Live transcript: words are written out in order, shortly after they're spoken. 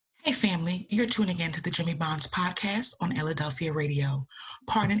Hey family, you're tuning in to the Jimmy Bonds podcast on Philadelphia Radio.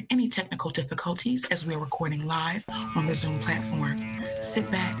 Pardon any technical difficulties as we're recording live on the Zoom platform. Sit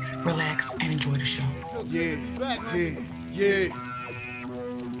back, relax, and enjoy the show. Yeah.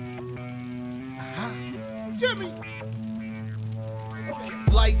 Jimmy.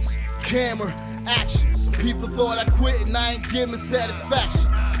 Okay. Lights, camera, action. Some people thought I quit and I ain't giving satisfaction.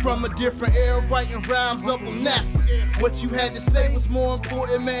 From a different era, writing rhymes up on napkins. What you had to say was more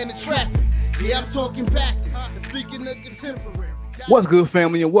important, man, than trapping. Yeah, I'm talking back to speaking of contemporary. What's good,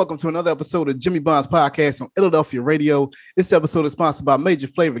 family, and welcome to another episode of Jimmy Bonds Podcast on Philadelphia Radio. This episode is sponsored by Major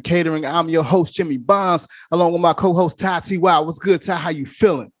Flavor Catering. I'm your host, Jimmy Bonds, along with my co-host, Ty T. Wow. What's good, Ty? How you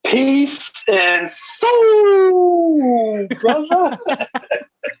feeling? Peace and soul, brother.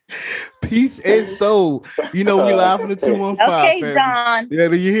 Peace and soul. You know we live on the 215. Okay, family. Don. Yeah,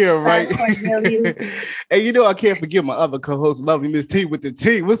 you hear him, right? And you know I can't forget my other co-host, lovely Miss T with the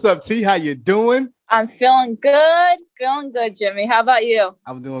T. What's up, T? How you doing? I'm feeling good. Feeling good, Jimmy. How about you?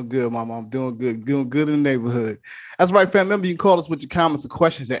 I'm doing good, Mama. I'm doing good. Doing good in the neighborhood. That's right, fam. Remember, you can call us with your comments or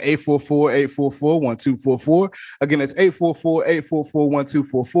questions at 844-844-1244. Again, that's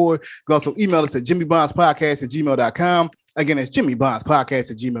 844-844-1244. You can also email us at jimmybondspodcast@gmail.com. Again, it's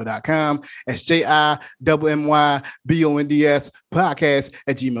jimmybondspodcast@gmail.com. That's JIMMYBONDS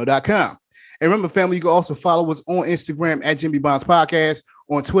podcast@gmail.com. And remember, family, you can also follow us on Instagram at Jimmy Bonds Podcast,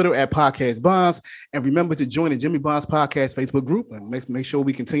 on Twitter at Podcast Bonds. And remember to join the Jimmy Bonds Podcast Facebook group and make sure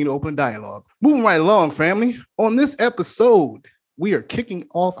we continue to open dialogue. Moving right along, family. On this episode, we are kicking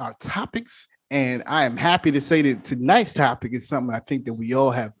off our topics. And I am happy to say that tonight's topic is something I think that we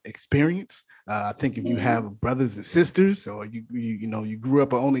all have experienced. I think if you have brothers and sisters, or you grew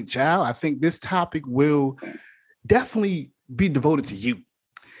up an only child, I think this topic will definitely be devoted to you.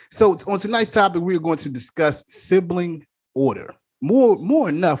 So on tonight's topic, we're going to discuss sibling order. More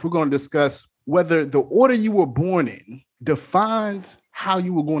enough, we're going to discuss whether the order you were born in defines how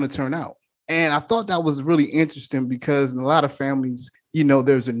you were going to turn out. And I thought that was really interesting because in a lot of families,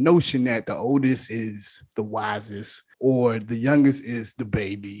 there's a notion that the oldest is the wisest, or the youngest is the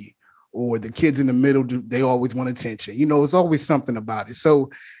baby, or the kids in the middle, they always want attention. It's always something about it. So,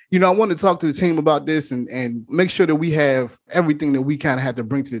 I want to talk to the team about this and make sure that we have everything that we kind of have to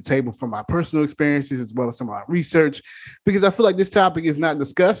bring to the table from our personal experiences as well as some of our research, because I feel like this topic is not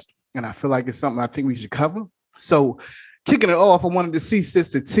discussed, and I feel like it's something I think we should cover. So kicking it off, I wanted to see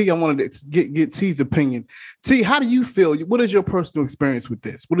Sister T. I wanted to get T's opinion. T, how do you feel? What is your personal experience with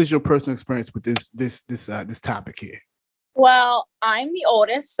this? What is your personal experience with this topic here? Well, I'm the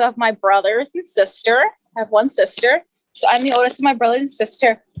oldest of my brothers and sister. I have one sister. So I'm the oldest of my brother and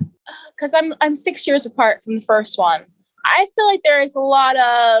sister because I'm 6 years apart from the first one. I feel like there is a lot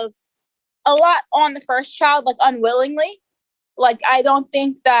on the first child, like unwillingly. Like I don't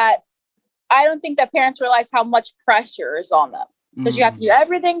think that parents realize how much pressure is on them because you have to do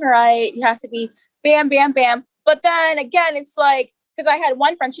everything right. You have to be bam, bam, bam. But then again, it's like, because I had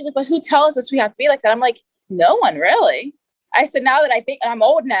one friend, she's like, "But who tells us we have to be like that?" I'm like, no one really. I said, now that I think, I'm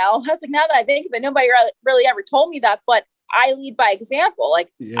old now, I was like, now that I think of it, nobody really ever told me that, but I lead by example.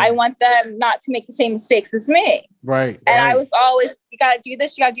 Like, I want them not to make the same mistakes as me. Right. And I was always, you got to do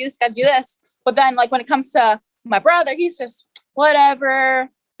this, you got to do this, you got to do this. But then, like, when it comes to my brother, he's just, whatever,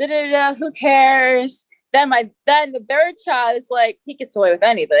 who cares? Then the third child is like, he gets away with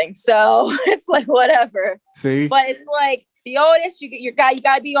anything. So it's like, whatever. See? But it's like, the oldest, you got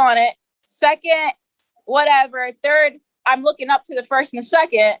to be on it. Second, whatever. Third, I'm looking up to the first and the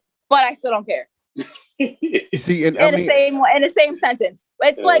second, but I still don't care. See, in the same sentence.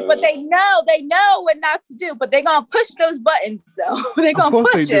 It's like, but they know what not to do, but they're gonna push those buttons though. They're gonna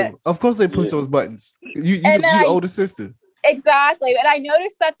push it. Of course they push those buttons. You older sister. Exactly. And I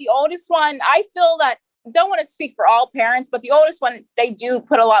noticed that the oldest one, I feel that, don't want to speak for all parents, but the oldest one, they do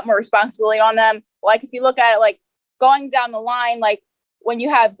put a lot more responsibility on them. Like if you look at it, like going down the line, like when you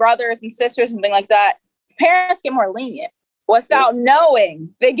have brothers and sisters and things like that, parents get more lenient without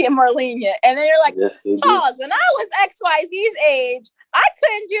knowing. They get more lenient, and then you're like, pause. When I was XYZ's age, I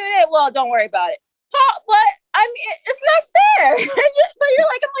couldn't do it. Well, don't worry about it. But I mean, it's not fair. But you're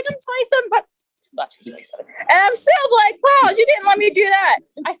like, I'm 27, but about to be 27, and I'm still like, pause. You didn't let me do that.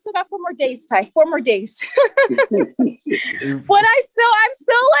 I still got 4 more days, Ty. 4 more days. But I'm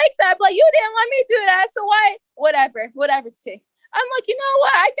still like that. But you didn't let me do that. So why? Whatever. T. I'm like, you know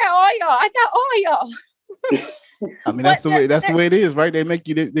what? I got all y'all. I mean, that's the way it is, right? They make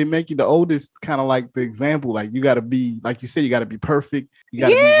you the oldest, kind of like the example. Like you got to be, like you said, you got to be perfect. You got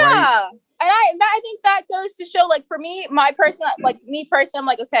to be right. And I think that goes to show, like, for me, I'm like,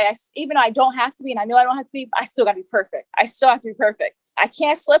 okay, even though I don't have to be, and I know I don't have to be, I still got to be perfect. I still have to be perfect. I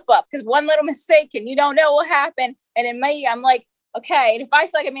can't slip up because one little mistake and you don't know what happened. And in me, I'm like, okay. And if I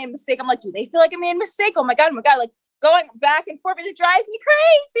feel like I made a mistake, I'm like, do they feel like I made a mistake? Oh my God. Like going back and forth, and it drives me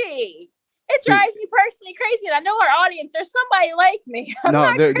crazy. It drives me personally crazy. And I know our audience, there's somebody like me.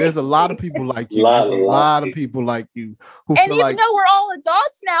 There's a lot of people like you. There's a lot of people like you who and feel even though we're all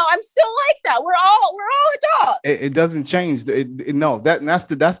adults now, I'm still like that. We're all adults. It doesn't change. That's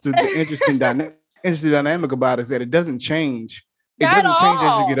the interesting dynamic about it, is that it doesn't change. It doesn't change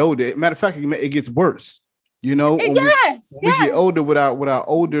as you get older. Matter of fact, it gets worse. You know, when we get older with our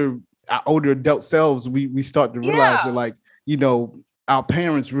older adult selves, we start to realize that, like, you know, our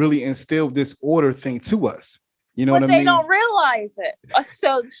parents really instilled this order thing to us. You know what I mean? They don't realize it.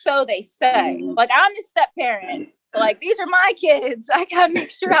 So they say. Like, I'm the step parent. Like, these are my kids. I gotta make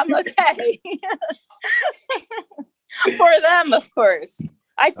sure I'm okay. For them, of course.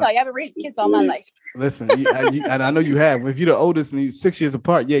 I tell you, I've been raising kids all my life. Listen, and I know you have. If you're the oldest and you're 6 years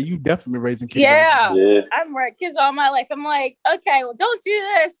apart, you definitely raising kids. Yeah. I've raised kids all my life. I'm like, okay, well, don't do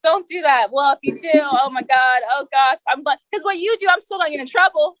this, don't do that. Well, if you do, oh my God, oh gosh, I'm like, because what you do, I'm still gonna get in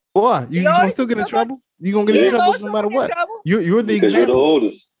trouble. Boy, you gonna still get in trouble? You gonna get in trouble no matter what? You're the example. You're the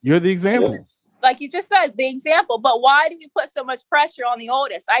oldest. You're the example. Yeah. Like you just said, the example. But why do we put so much pressure on the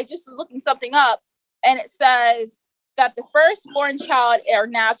oldest? I just was looking something up, and it says that the firstborn child are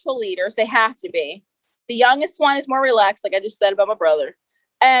natural leaders. They have to be. The youngest one is more relaxed, like I just said about my brother.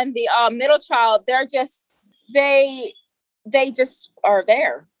 And the middle child, they just are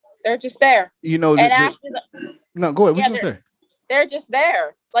there. They're just there. You know, no, go ahead. What you gonna say? They're just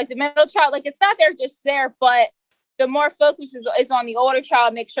there. Like the middle child, like it's not they're just there, but the more focus is on the older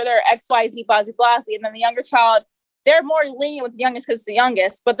child, make sure they're X, Y, Z, blah, blah, and then the younger child, they're more lenient with the youngest because it's the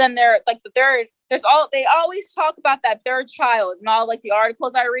youngest, but then they're like the third. They always talk about that third child and all like the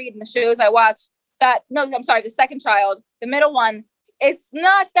articles I read and the shows I watch. The second child, the middle one. It's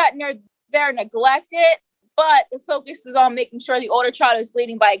not that they're neglected, but the focus is on making sure the older child is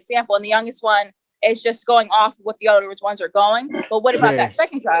leading by example, and the youngest one is just going off of what the older ones are going. But what about that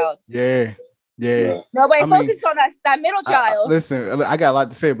second child? Yeah. Nobody focused on that middle child. Listen, I got a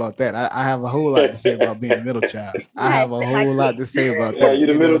lot to say about that. I have a whole lot to say about being a middle child. I have a whole lot to say about that. You're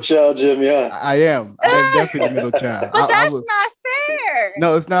the middle child, Jimmy. Huh? I am definitely the middle child. But that's not fair.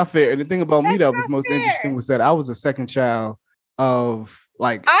 No, it's not fair. And the thing about me that was most interesting was that I was a second child of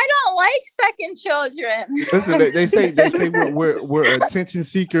like. I don't like second children. Listen, they say we're attention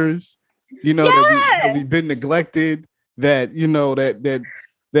seekers. You know, that we've been neglected. That you know that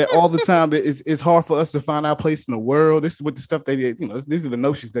all the time it's hard for us to find our place in the world. This is what the stuff these are the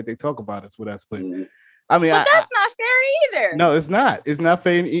notions that they talk about us with us. But I mean, but that's not fair either. No, it's not. It's not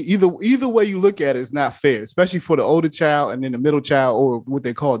fair. Either way you look at it, it's not fair, especially for the older child and then the middle child, or what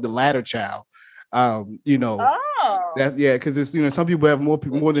they call the latter child. Because it's some people have more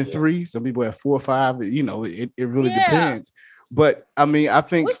than three, some people have 4 or 5. It really depends. But I mean, I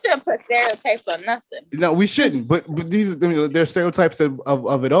think we shouldn't put stereotypes on nothing. No, we shouldn't. But these, they're stereotypes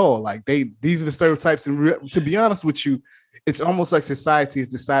of it all. Like these are the stereotypes. And to be honest with you, it's almost like society has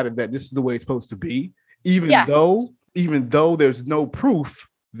decided that this is the way it's supposed to be, even though there's no proof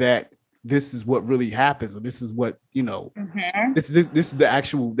that this is what really happens, or this is what this is the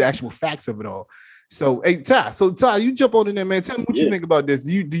actual facts of it all. So, hey, Ty. So, Ty, you jump on in there, man. Tell me what you think about this.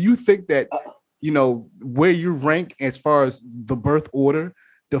 Do you think that where you rank as far as the birth order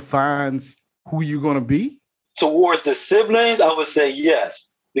defines who you're going to be? Towards the siblings, I would say yes.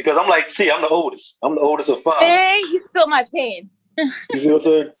 Because I'm the oldest. I'm the oldest of 5. Hey, you feel my pain. You see what I'm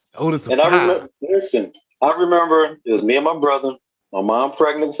saying? Oldest of 5. I remember it was me and my brother. My mom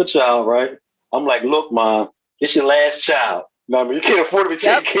pregnant with a child, right? I'm like, look, Mom, it's your last child. I mean, you can't afford to be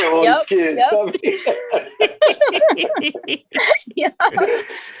taking care of all these kids.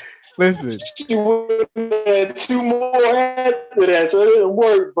 Listen, she would have had 2 more after that, so it didn't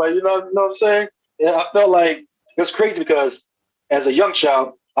work. But you know what I'm saying? Yeah, I felt like it was crazy because as a young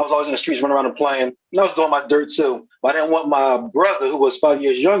child, I was always in the streets running around and playing. And I was doing my dirt too. But I didn't want my brother, who was 5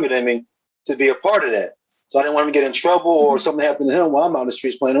 years younger than me, to be a part of that. So I didn't want him to get in trouble or something happen to him while I'm out in the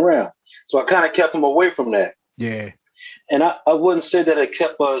streets playing around. So I kind of kept him away from that. Yeah. And I wouldn't say that it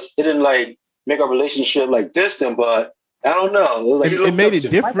didn't like make our relationship like distant, but I don't know. It made it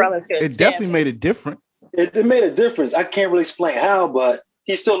different. It definitely made it different. It made a difference. I can't really explain how, but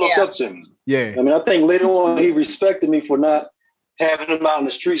he still looked up to me. Yeah. I mean, I think later on he respected me for not having him out in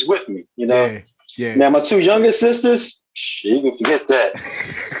the streets with me, Yeah. Now, my 2 younger sisters, you can forget that.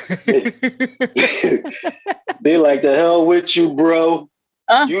 They like the hell with you, bro.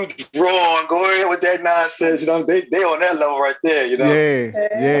 You drawn, go ahead with that nonsense. You know, they on that level right there. You know,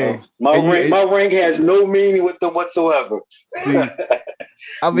 yeah. My ring has no meaning with them whatsoever. See,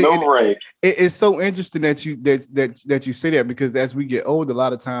 I mean, no ring. It's so interesting that you say that, because as we get older, a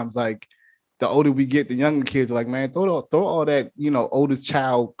lot of times, like the older we get, the younger kids are like, man, throw all that, you know, oldest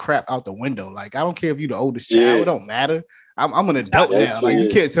child crap out the window. Like, I don't care if you're the oldest child, it don't matter. I'm an adult now. Like, you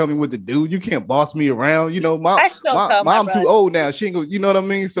can't tell me what to do. You can't boss me around. You know, mom too old now. She ain't gonna, you know what I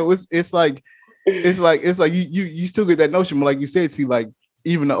mean? So it's like you still get that notion, but like you said, see, like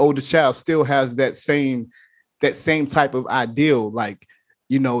even the oldest child still has that same type of ideal, like,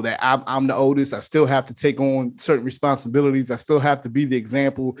 you know, that I'm the oldest. I still have to take on certain responsibilities. I still have to be the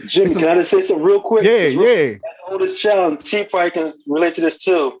example. Jimmy, can I just say something real quick? Yeah. As the oldest child, and T probably can relate to this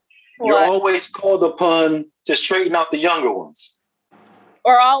too. What? You're always called upon to straighten out the younger ones.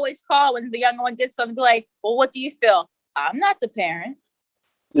 Or always call when the younger one did something, be like, well, what do you feel? I'm not the parent.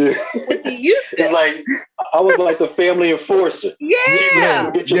 Yeah. What do you feel? It's like, I was like the family enforcer.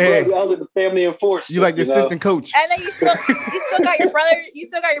 Yeah. Get your brother, I was like the family enforcer. You like the assistant coach. And then you still got your brother,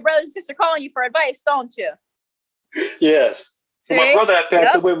 and sister calling you for advice, don't you? Yes. So my brother had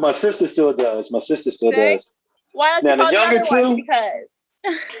passed away, my sister still does. Does. Why don't you call the younger two? Because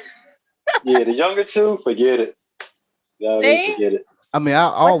yeah, the younger two, forget it. Forget it. I mean, I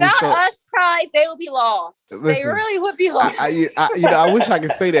always without thought us try, they would be lost. Listen, they really would be lost. I wish I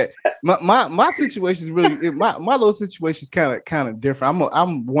could say that. My situation is really my little situation is kind of different.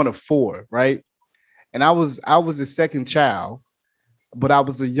 I'm one of four, right? And I was the second child, but I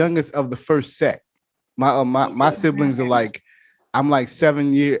was the youngest of the first set. My siblings are like, I'm like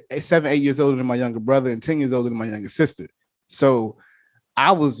 7, 8 years older than my younger brother and 10 years older than my younger sister. So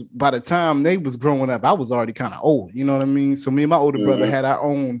I was, by the time they was growing up, I was already kind of old, you know what I mean? So me and my older brother had our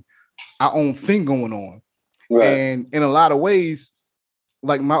own thing going on. Right. And in a lot of ways,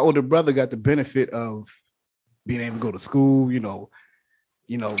 like my older brother got the benefit of being able to go to school, you know,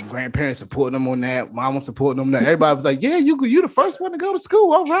 grandparents supporting them on that, mama supporting them on that. Everybody was like, yeah, you the first one to go to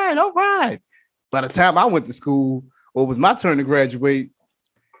school. All right. By the time I went to school, or it was my turn to graduate,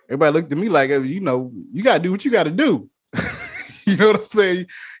 everybody looked at me like, you know, you got to do what you got to do. You know what I'm saying?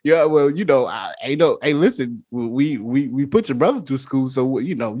 Yeah, well, you know, hey, listen, we put your brother through school, so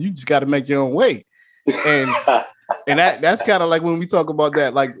you know, you just got to make your own way. And that's kind of like when we talk about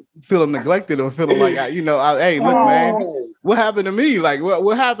that, like feeling neglected or feeling like, hey, look, man, what happened to me? Like,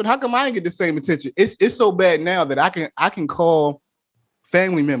 what happened? How come I didn't get the same attention? It's so bad now that I can call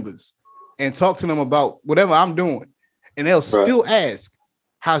family members and talk to them about whatever I'm doing, and they'll still ask,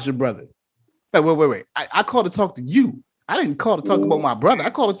 "How's your brother?" Like, wait. I called to talk to you. I didn't call to talk about my brother. I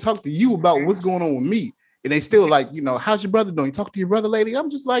called to talk to you about what's going on with me. And they still like, you know, how's your brother doing? You talk to your brother, lady? I'm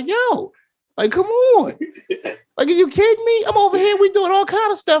just like, yo, like, come on. Like, are you kidding me? I'm over here. We doing all kind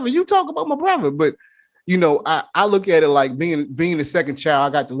of stuff. And you talk about my brother. But, you know, I look at it like being the second child,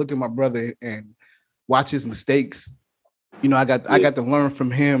 I got to look at my brother and watch his mistakes. You know, I got to learn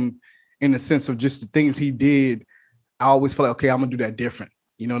from him in the sense of just the things he did. I always felt like, okay, I'm going to do that different.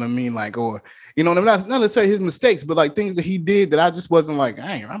 You know what I mean? Like, or, you know, not necessarily his mistakes, but like things that he did that I just wasn't like,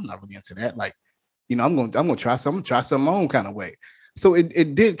 I'm not really into that. Like, you know, I'm gonna try something my own kind of way. So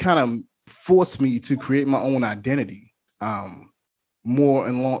it did kind of force me to create my own identity, more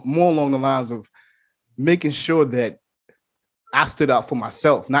along the lines of making sure that I stood out for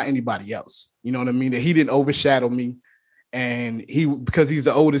myself, not anybody else. You know what I mean? That he didn't overshadow me, and because he's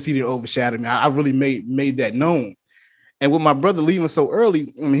the oldest, he didn't overshadow me. I really made that known. And with my brother leaving so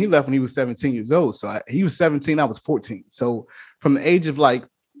early, I mean, he left when he was 17 years old. So he was 17, I was 14. So from the age of like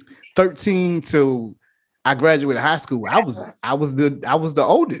 13 till I graduated high school, I was the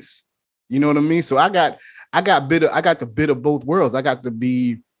oldest. You know what I mean? So I got the bit of both worlds. I got to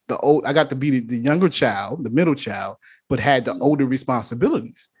be the younger child, the middle child, but had the older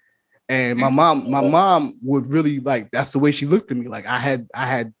responsibilities. And my mom would really like, that's the way she looked at me. Like I had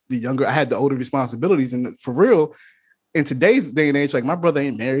the older responsibilities, and for real, in today's day and age, like my brother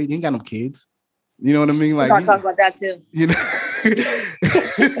ain't married, he ain't got no kids. You know what I mean? Like, talk about that too. You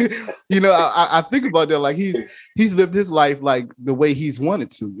know, I think about that. Like he's lived his life like the way he's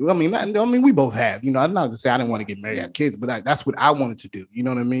wanted to. I mean, we both have. You know, I'm not to say I didn't want to get married, have kids, but that's what I wanted to do. You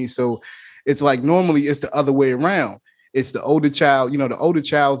know what I mean? So it's like normally it's the other way around. It's the older child. You know, the older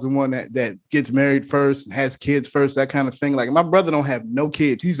child's the one that gets married first and has kids first, that kind of thing. Like my brother don't have no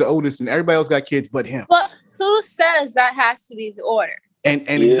kids. He's the oldest, and everybody else got kids but him. But who says that has to be the order? And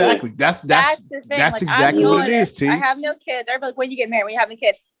exactly, that's the thing. That's like, exactly what it is, T. I have no kids. Everybody, like, when you get married, when you have a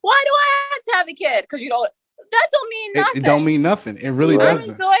kid, why do I have to have a kid? Because that don't mean nothing. It don't mean nothing. It really doesn't.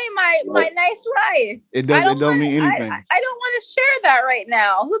 I'm enjoying my nice life. It don't mean anything. I don't want want to share that right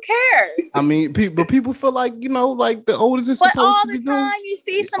now. Who cares? I mean, people feel like, you know, like the oldest is But supposed all to be the doing. time you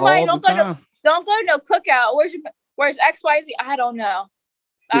see somebody, don't go to no cookout. Where's XYZ? I don't know.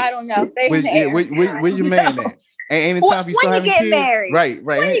 Where your man at? Ain't it time for you start having kids? Married?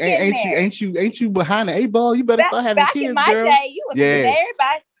 Right. Ain't you behind the 8-ball? You better start having kids, back in girl. my day, you was married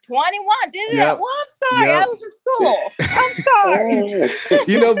by 21, didn't it? Well, I'm sorry, I was in school. I'm sorry.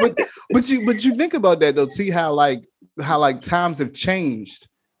 You know, but you think about that though. See how times have changed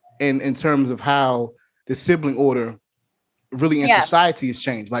in terms of how the sibling order really in society has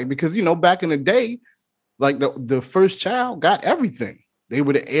changed. Like, because, you know, back in the day, like the first child got everything. They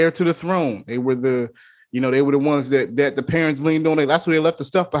were the heir to the throne. They were the ones that the parents leaned on. That's where they left the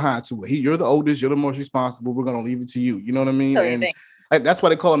stuff behind to. You're the oldest. You're the most responsible. We're gonna leave it to you. You know what I mean? And that's why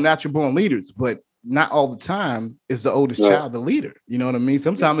they call them natural born leaders. But not all the time is the oldest child the leader. You know what I mean?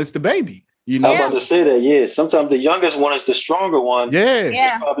 Sometimes it's the baby. You know, I'm about to say that. Yeah, sometimes the youngest one is the stronger one.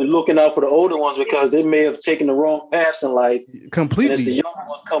 Yeah. Probably looking out for the older ones because they may have taken the wrong paths in life. Completely. And it's the younger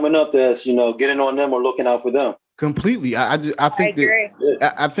one coming up that's, you know, getting on them or looking out for them. Completely. I think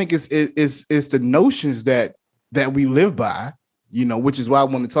it's the notions that we live by, you know, which is why I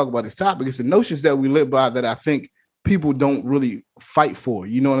want to talk about this topic. It's the notions that we live by that I think people don't really fight for.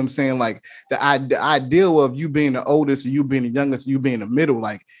 You know what I'm saying? Like the ideal of you being the oldest, or you being the youngest, or you being the middle,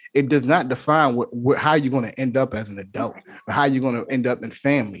 like it does not define how you're going to end up as an adult or how you're going to end up in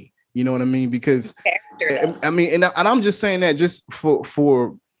family. You know what I mean? Because I mean, and I'm just saying that just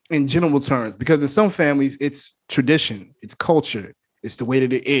for in general terms, because in some families it's tradition, it's culture, it's the way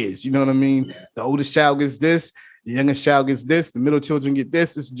that it is. You know what I mean? The oldest child gets this, the youngest child gets this, the middle children get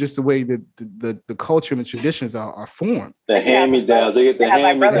this. It's just the way that the culture and the traditions are formed. The hand-me-downs. They get the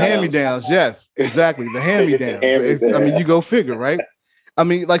hand-me-downs. The hand-me-downs, yes, exactly. The hand-me-downs. I mean, you go figure, right? I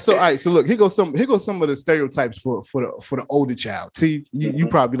mean, like, so all right. So look, here goes some of the stereotypes for the older child. See, you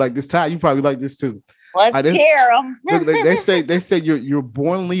probably like this, Ty. You probably like this too. Let's hear them. Look, they say you're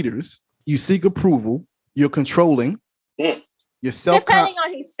born leaders. You seek approval. You're controlling. You're depending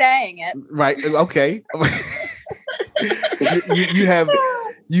on who's saying it. Right. Okay. you have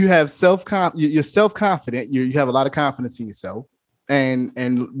you're self-confident. You have a lot of confidence in yourself. And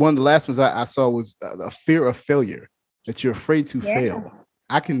one of the last ones I saw was a fear of failure, that you're afraid to fail.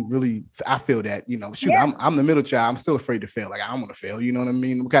 I feel that, you know, shoot, I'm the middle child. I'm still afraid to fail. Like, I don't want to fail. You know what I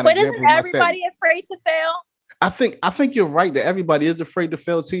mean? But isn't everybody afraid to fail? I think you're right that everybody is afraid to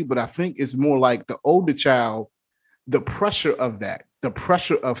fail too, but I think it's more like the older child, the pressure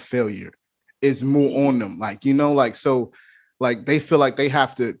of failure is more on them. Like, you know, like, so like they feel like they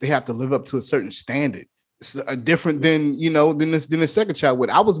have to live up to a certain standard. It's different than, you know, than the second child would.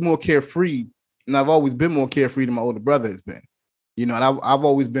 I was more carefree, and I've always been more carefree than my older brother has been. You know, and I've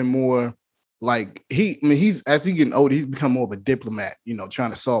always been more like he's as he getting older, he's become more of a diplomat, you know,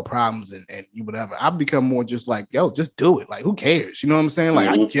 trying to solve problems and whatever. I've become more just like, yo, just do it. Like, who cares? You know what I'm saying? Like,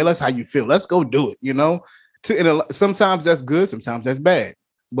 I don't care. That's how you feel. Let's go do it. You know, sometimes that's good, sometimes that's bad.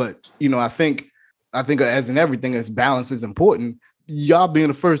 But, you know, I think as in everything, as balance is important. Y'all being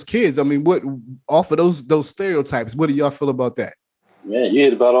the first kids, I mean, what off of those stereotypes, what do y'all feel about that? Man, you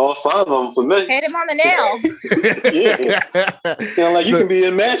hit about all 5 of them for me. Hit him on the nail. Yeah. Sound like you can be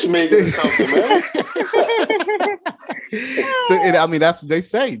a matchmaker or something, man. So, I mean, that's what they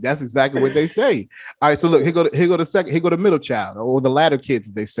say. That's exactly what they say. All right, so look, here go the middle child, or the latter kids,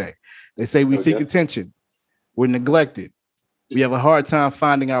 as they say. They say we seek attention. We're neglected. We have a hard time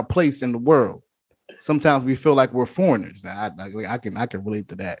finding our place in the world. Sometimes we feel like we're foreigners. Now, I can relate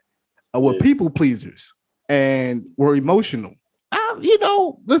to that. We're people pleasers, and we're emotional. You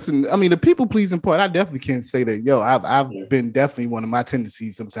know, listen, I mean, the people pleasing part, I definitely can say that, yo, I've been definitely one of my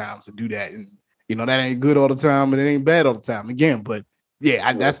tendencies sometimes to do that. And, you know, that ain't good all the time, and it ain't bad all the time again. But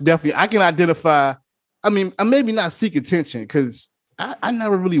yeah, that's definitely, I can identify. I mean, I maybe not seek attention, because I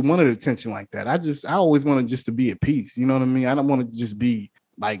never really wanted attention like that. I always wanted just to be at peace. You know what I mean? I don't want to just be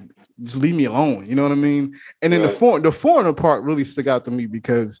like, just leave me alone. You know what I mean? And then the foreigner part really stuck out to me,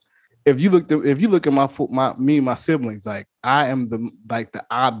 because if you look at me and my siblings, like, I am the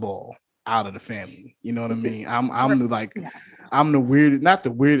oddball out of the family. You know what I mean? I'm the weirdest, not the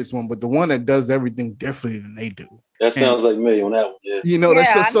weirdest one, but the one that does everything differently than they do. That sounds like me on that one. Yeah. You know,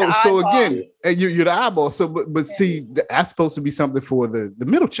 so again, and you're the eyeball. So, but see, that's supposed to be something for the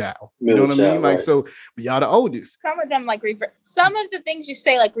middle child. You know what I mean? Like, so, but y'all the oldest. Some of them like reverse. Some of the things you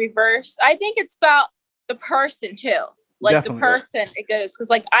say like reverse. I think it's about the person too. Like, definitely. The person it goes,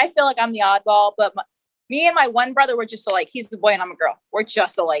 because like I feel like I'm the oddball, but me and my one brother were just alike. He's the boy and I'm a girl. We're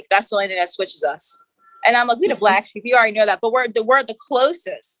just alike. That's the only thing that switches us. And I'm like, we the black sheep. You already know that, but we're the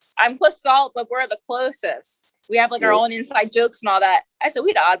closest. I'm close to all, but we're the closest. We have like our own inside jokes and all that. I said,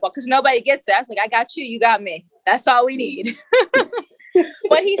 we the oddball because nobody gets it. I was like, I got you, you got me. That's all we need.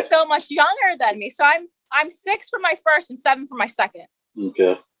 But he's so much younger than me. So I'm 6 for my first and 7 for my second.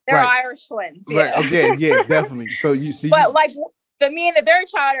 Okay. They're Right. Irish twins. Right. Yeah. Okay. Yeah, definitely. So you see, But like me and the third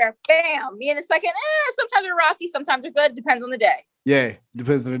child are bam. Me and the second, sometimes they're rocky, sometimes they're good. Depends on the day. yeah,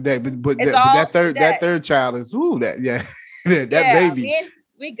 depends on the day. But It's that, all that third day. that third child is that yeah that Yeah, baby.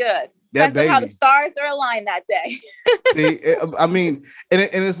 we good. That Depends on how baby. the stars are aligned that day. See, I mean, and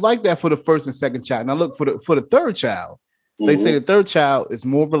it's like that for the first and second child. Now look for the third child. They say the third child is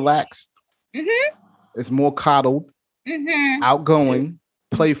more relaxed. Mm-hmm. It's more coddled, Mm-hmm. outgoing,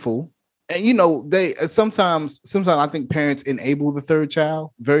 playful. And you know, they sometimes I think parents enable the third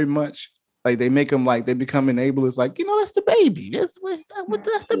child very much. Like they make them like they become enablers. Like, you know, that's the baby. That's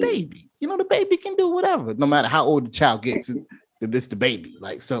the baby. You know, the baby can do whatever, no matter how old the child gets. It's the baby.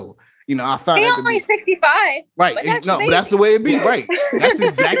 Like, so, you know, I found He that to only be 65. right. But that's No, the but that's the way it be. Right. That's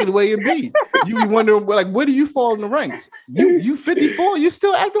exactly the way it be. You be wondering, like, where do you fall in the ranks? You 54, you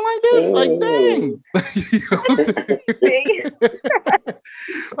still acting like this? Like, dang. You know what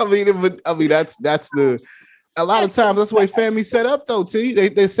I'm saying? I mean, that's the. A lot of times, that's the way families set up, though. T,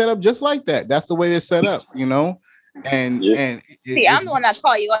 they set up just like that. That's the way they're set up, you know. And See, I'm the one that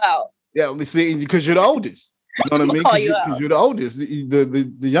call you out. yeah, let me see, because you're the oldest. You know what I mean? Call you Because you're the oldest.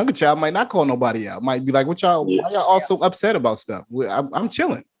 The younger child might not call nobody out. Might be like, "What y'all? Why y'all all so upset about stuff?" I'm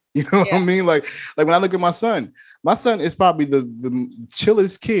chilling. You know what I mean? Like when I look at my son is probably the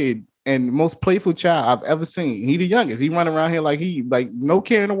chillest kid and most playful child I've ever seen. He the youngest. He run around here like no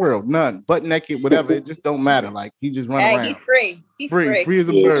care in the world, none, butt naked, whatever. It just don't matter. Like he just run around. He's free. He's free as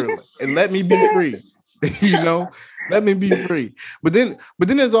a bird, and let me be free. You know, let me be free. But then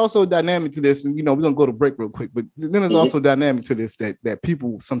there's also a dynamic to this, and you know, we're gonna go to break real quick. But then there's also a dynamic to this that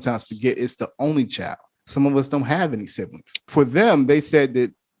people sometimes forget. It's the only child. Some of us don't have any siblings. For them, they said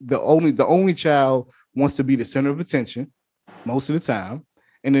that the only child wants to be the center of attention most of the time.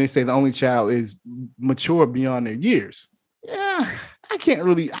 And then they say the only child is mature beyond their years. Yeah, I can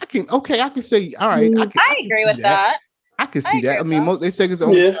say, all right. I agree with that. I can see that. I mean, they say because the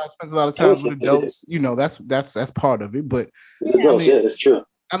only child spends a lot of time with adults. You know, that's part of it. But adults, yeah, that's true.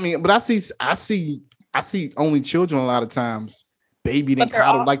 I mean, but I see only children a lot of times babied and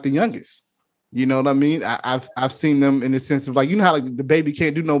coddled like the youngest. You know what I mean? I've seen them in the sense of like, you know how like the baby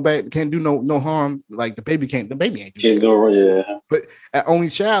can't do no harm. Like the baby ain't can't go wrong. Yeah. But an only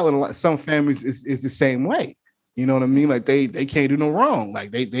child in some families is the same way. You know what I mean? Like they can't do no wrong.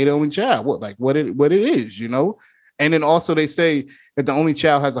 Like they the only child. What it is, you know? And then also they say that the only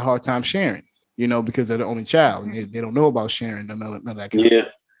child has a hard time sharing, you know, because they're the only child and they don't know about sharing none of that kind of stuff.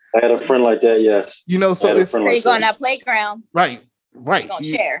 I had a friend like that, yes. You know, so it's you go on that playground. Right. They're gonna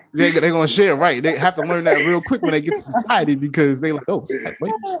share. They're gonna share, right? They have to learn that real quick when they get to society because they like, oh,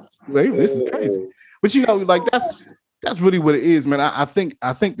 wait, this is crazy. But you know, like that's really what it is, man. I think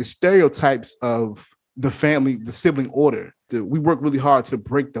the stereotypes of the family, the sibling order, we work really hard to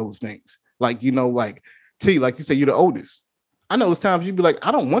break those things. Like, you know, like T, like you say, you're the oldest. I know it's times you'd be like,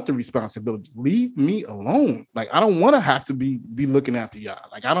 I don't want the responsibility. Leave me alone. Like, I don't want to have to be looking after y'all.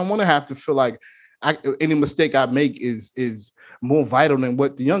 Like, I don't want to have to feel like any mistake I make is more vital than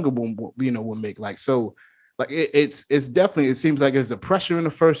what the younger one, you know, will make. Like, so like it's definitely, it seems like there's a pressure in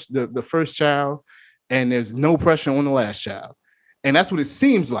the first child and there's no pressure on the last child. And that's what it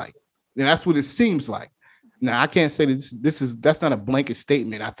seems like. And that's what it seems like. Now, I can't say that that's not a blanket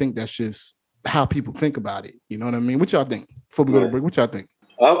statement. I think that's just how people think about it. You know what I mean? What y'all think? Before we go to break, what y'all think?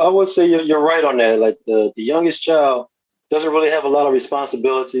 I would say you're right on that. Like the youngest child doesn't really have a lot of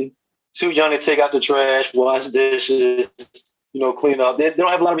responsibility. Too young to take out the trash, wash dishes, you know, clean up. They don't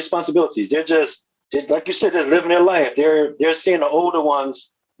have a lot of responsibilities. They're just like you said, just living their life. They're seeing the older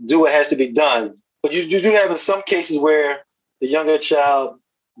ones do what has to be done. But you do have in some cases where the younger child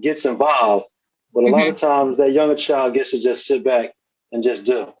gets involved. But a lot of times that younger child gets to just sit back and just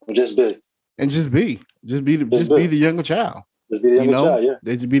do or just be. And just be the younger child. Just be the younger child, yeah.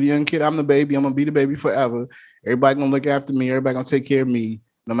 They just be the young kid. I'm the baby. I'm gonna be the baby forever. Everybody gonna look after me. Everybody gonna take care of me,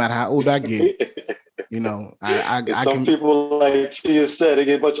 no matter how old I get. You know, some people, like Tia said, they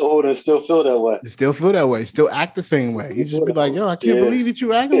get much older and still feel that way. They still feel that way. Still act the same way. You just be like, yo, I can't believe that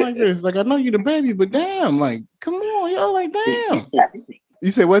you acting like this. Like, I know you're the baby, but damn, like, come on, yo, like, damn.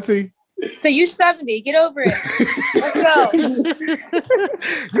 You say what, T? So you 70, get over it. Let's go.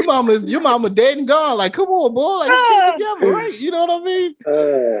 your mama dead and gone. Like, come on, boy. Like, get together, right? You know what I mean?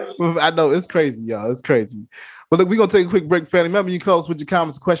 I know it's crazy, y'all. It's crazy. But look, we're going to take a quick break, family. Remember, you can call us with your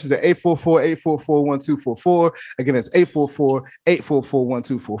comments and questions at 844-844-1244. Again, it's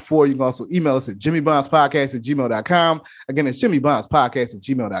 844-844-1244. You can also email us at jimmybondspodcast@gmail.com. Again, it's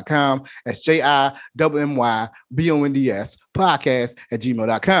jimmybondspodcast@gmail.com. That's JIMMYBONDS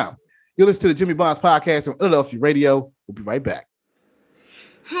podcast@gmail.com. You'll listen to the Jimmy Bonds Podcast on Philadelphia Radio. We'll be right back.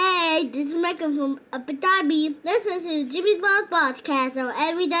 Hey, this is Michael from Abu Dhabi. Listen to Jimmy Bonds Podcast on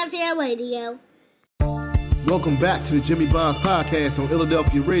Philadelphia Radio. Welcome back to the Jimmy Bonds Podcast on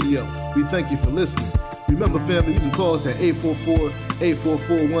Philadelphia Radio. We thank you for listening. Remember, family, you can call us at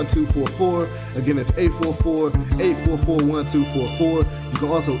 844-844-1244. Again, it's 844-844-1244. You can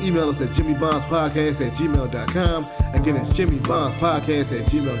also email us at jimmybondspodcast@gmail.com. Again, it's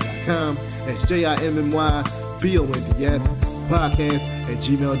jimmybondspodcast@gmail.com. That's JIMMYBONDS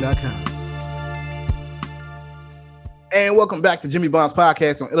podcast@gmail.com. And welcome back to Jimmy Bonds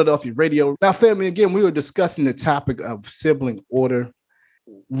Podcast on Philadelphia Radio. Now, family, again, we were discussing the topic of sibling order.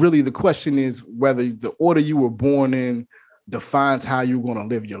 Really, the question is whether the order you were born in defines how you're going to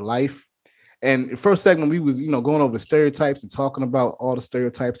live your life. And the first segment, we was, going over stereotypes and talking about all the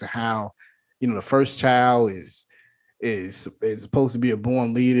stereotypes and how, the first child is supposed to be a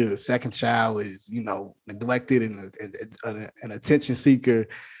born leader. The second child is, neglected and an attention seeker.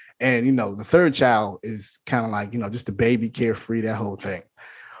 And, the third child is kind of like, just a baby, carefree, that whole thing.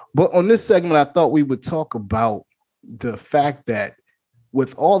 But on this segment, I thought we would talk about the fact that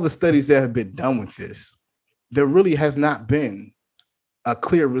with all the studies that have been done with this, there really has not been a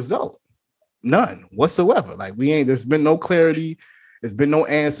clear result. None whatsoever. Like there's been no clarity. There's been no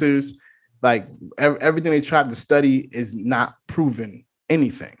answers. Like everything they tried to study is not proven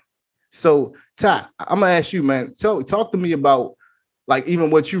anything. So Ty, I'm gonna ask you, man. So talk to me about like even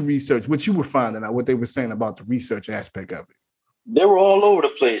what you researched, what you were finding out, what they were saying about the research aspect of it. They were all over the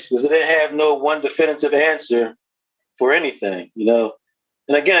place because they didn't have no one definitive answer for anything, And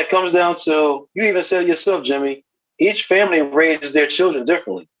again, it comes down to, you even said it yourself, Jimmy, each family raises their children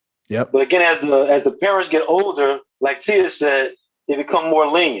differently. Yep. But again, as the parents get older, like Tia said, they become more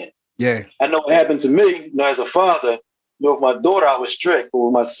lenient. Yeah. I know what happened to me, as a father, with my daughter, I was strict, but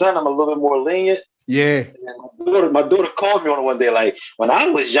with my son, I'm a little bit more lenient. Yeah. And my daughter called me on one day, like, when I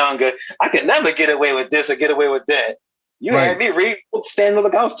was younger, I could never get away with this or get away with that. You had me standing on the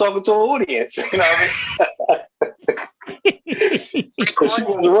couch talking to an audience. You know what I mean? And she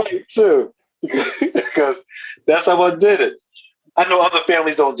was right, too. Because that's how I did it. I know other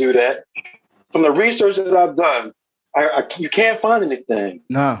families don't do that. From the research that I've done, you can't find anything.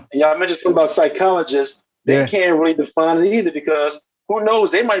 No. And y'all mentioned something about psychologists. They can't really define it either because who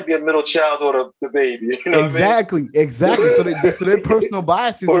knows? They might be a middle child or the baby. You know exactly. What I mean? Exactly. So their personal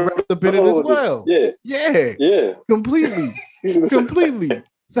biases are wrapped up in it as well. Yeah. Completely.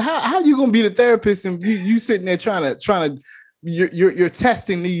 So how you gonna be the therapist and you sitting there trying to you're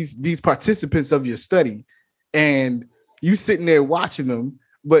testing these participants of your study and you sitting there watching them,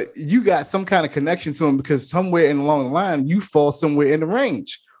 but you got some kind of connection to them because somewhere along the line you fall somewhere in the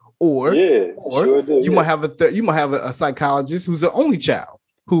range. Or you might have a psychologist who's the only child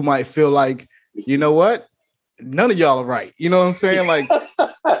who might feel like, you know what, none of y'all are right. You know what I'm saying? Like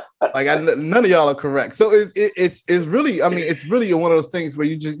none of y'all are correct. So it's really, I mean, it's really one of those things where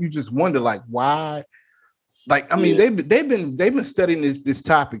you just wonder like why. Like I mean, they've been studying this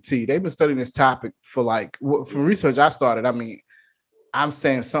topic. They've been studying this topic for from research I started. I mean, I'm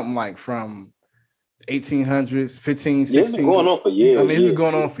saying something like from 1800s, 15, 16. It's been going on for years. I mean, it's been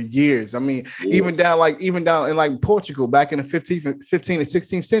going on for years. I mean, even down in like Portugal back in the 15th and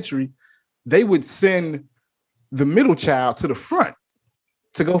 16th century, they would send the middle child to the front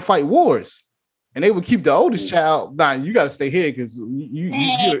to go fight wars. And they would keep the oldest child. Nah, you got to stay here because you're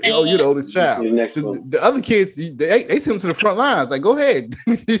the oldest child. The other kids, they send them to the front lines. Like, go ahead.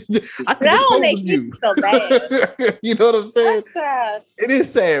 I can that will make you feel bad. You know what I'm saying? That's sad. It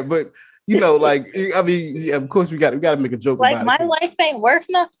is sad, but you know, like I mean, of course we got to make a joke like about my it. life ain't worth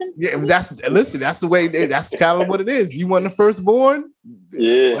nothing. Yeah, that's the way. That's kind of what it is. You weren't the firstborn.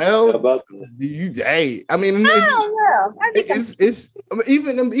 Yeah. Well, hey, I mean, I don't know. It's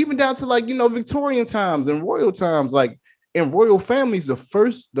even down to like Victorian times and royal times. Like in royal families, the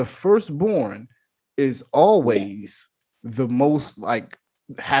firstborn is always the most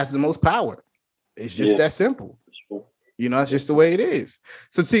has the most power. It's just that simple. It's just the way it is.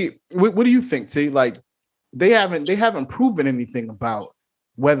 So, T, what do you think, T? Like, they haven't proven anything about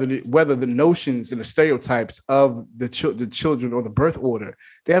whether the notions and the stereotypes of the children or the birth order.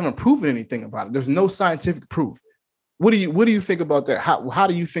 They haven't proven anything about it. There's no scientific proof. What do you think about that? How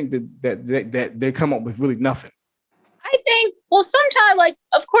do you think that they come up with really nothing? I think, well, sometimes, like,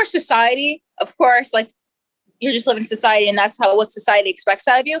 of course, society, of course, like, you're just living in society and that's what society expects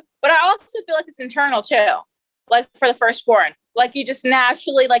out of you. But I also feel like it's internal too. Like for the firstborn, like you just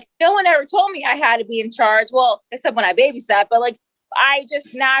naturally, like no one ever told me I had to be in charge. Well, except when I babysat, but like I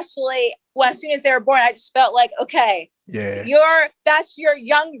just naturally, well, as soon as they were born, I just felt like, okay, yeah, you're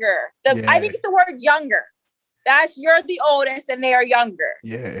younger. I think it's the word younger. You're the oldest and they are younger.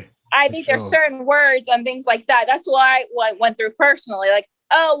 Yeah. I think there's certain words and things like that. That's why I went through personally. Like,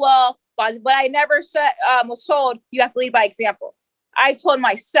 oh, well, but I never said, was told you have to lead by example. I told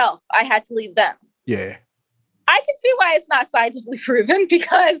myself I had to lead them. Yeah. I can see why it's not scientifically proven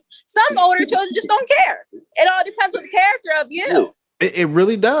because some older children just don't care. It all depends on the character of you. It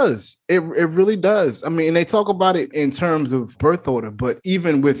really does. It really does. I mean, and they talk about it in terms of birth order, but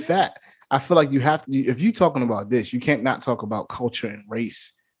even with that, I feel like you have to, if you're talking about this, you can't not talk about culture and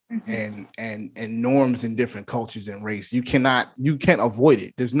race and norms in different cultures and race. You can't avoid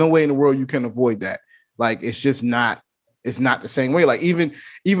it. There's no way in the world you can avoid that. Like, it's just not, it's not the same way. Like even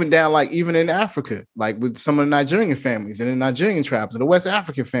down, like even in Africa, like with some of the Nigerian families and the Nigerian tribes and the West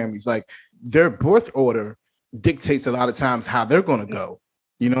African families, like their birth order dictates a lot of times how they're going to go.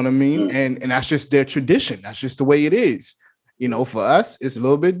 You know what I mean? And that's just their tradition. That's just the way it is. You know, for us, it's a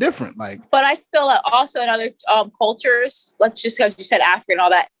little bit different. Like, but I feel that also in other cultures, like just because you said Africa and all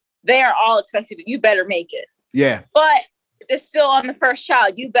that, they are all expected to, you better make it. Yeah. But it's still on the first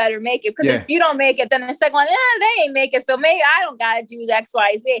child, you better make it. Because if you don't make it, then the second one, they ain't make it. So maybe I don't got to do the X,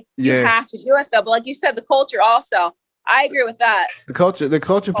 Y, Z. You have to do it though. But like you said, the culture also, I agree with that. The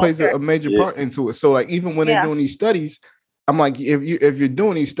culture plays a major part into it. So like, even when they're doing these studies, I'm like, if you're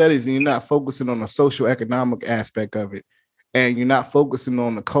doing these studies and you're not focusing on the social economic aspect of it, and you're not focusing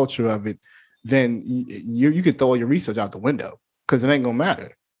on the culture of it, then you can throw all your research out the window because it ain't gonna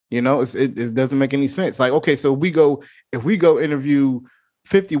matter. You know, it doesn't make any sense. Like, okay, so if we go interview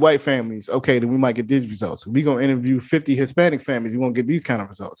 50 white families, okay, then we might get these results. If we go interview 50 Hispanic families, we're gonna get these kind of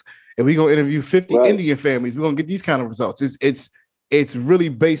results. If we go interview 50 Indian families, we're gonna get these kind of results. It's really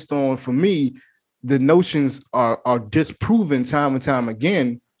based on, for me, the notions are disproven time and time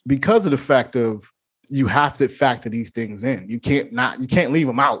again because of the fact of you have to factor these things in. You can't leave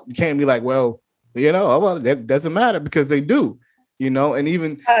them out. You can't be like, well, you know, well, that doesn't matter, because they do. You know, and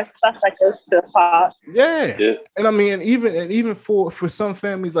even stuff that goes to the pot. Yeah. And I mean, even for some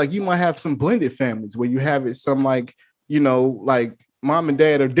families, like you might have some blended families where you have it some like, you know, like mom and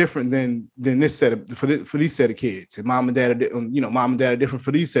dad are different than this set of for these set of kids, and mom and dad are different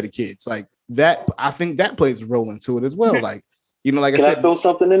for these set of kids. Like that, I think that plays a role into it as well. Like, you know, like can I said, I throw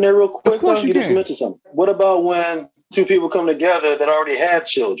something in there real quick? Of course you just mentioned something. What about when two people come together that already have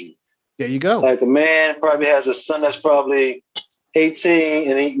children? There you go. Like a man probably has a son that's probably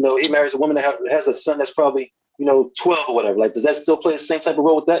 18, and he marries a woman that has a son that's probably 12 or whatever. Like, does that still play the same type of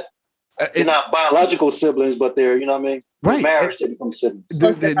role with that? They're not biological siblings, but they're, you know what I mean? Right. Marriage, they become siblings.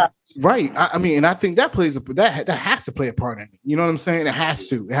 Right. I mean, and I think that has to play a part in it. You know what I'm saying? It has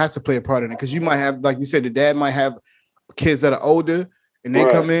to play a part in it, because you might have, like you said, the dad might have kids that are older and they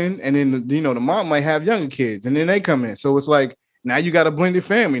come in, and then the mom might have younger kids and then they come in. So it's like, now you got a blended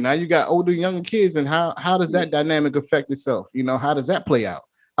family. Now you got older, younger kids, and how does that dynamic affect itself? You know, how does that play out?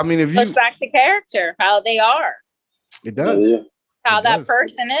 I mean, if you goes back to character, how they are. It does. How that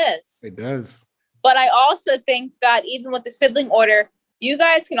person is. It does. But I also think that even with the sibling order, you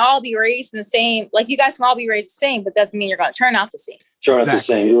guys can all be raised in the same. Like, you guys can all be raised the same, but doesn't mean you're going to turn out the same. Turn out the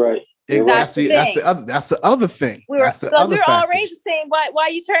same. You're right. That's the other thing. We were all raised the same. Why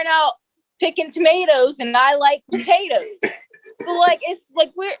you turn out picking tomatoes and I like potatoes? But like, it's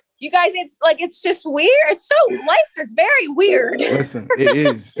like you guys, it's just weird. It's so, life is very weird. Listen, it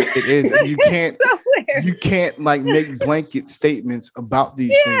is. And you can't like make blanket statements about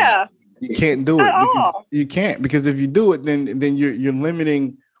these things. You can't do it because if you do it, then you're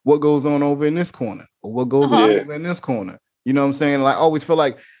limiting what goes on over in this corner or what goes on over in this corner. You know what I'm saying? Like, I always feel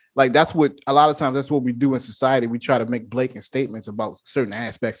like that's what a lot of times that's what we do in society. We try to make blatant statements about certain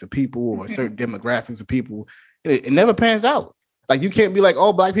aspects of people or certain demographics of people. It never pans out. Like, you can't be like,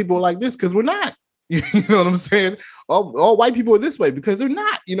 all black people are like this, because we're not. You know what I'm saying? All white people are this way, because they're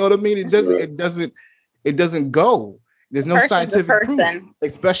not. You know what I mean? It doesn't go. There's no scientific proof.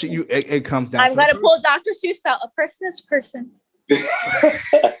 Especially it comes down. I'm gonna pull Dr. Seuss out. A person is a person.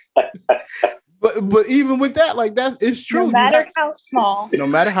 But even with that, like, it's true. No matter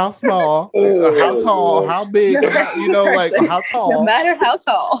how small, or how tall, how big, like how tall. No matter how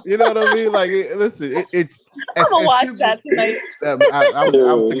tall. You know what I mean? Like, listen, it's. I'm gonna watch that tonight. I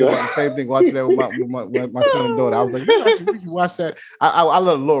was thinking about the same thing, watching that with my son and daughter. I was like, we should watch that. I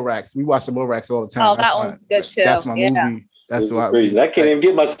love Lorax. We watch the Lorax all the time. Oh, that one's good too. That's my movie. That's why crazy. I can't even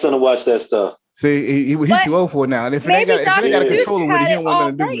get my son to watch that stuff. See, he too old for it now. And if it ain't got a controller with it, he don't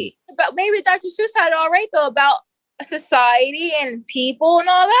want nothing to do with it. But maybe Dr. Seuss had it all right though about society and people and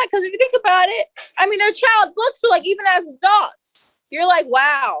all that. Because if you think about it, I mean, they're child books, but like even as adults, you're like,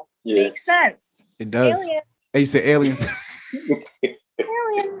 wow, makes sense. It does. Alien. Hey, you say aliens.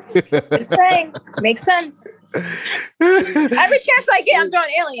 Alien. Just saying, makes sense. Every chance I get, I'm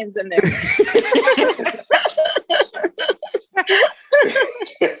throwing aliens in there.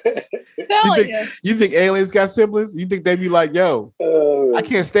 You think aliens got siblings? You think they be like, yo, I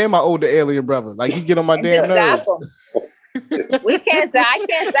can't stand my older alien brother. Like, he get on my damn nerves. I can't zap my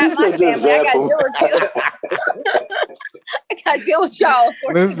family. I gotta deal with you. I gotta deal with y'all.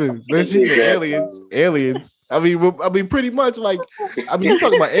 Listen, aliens. I mean, pretty much like, you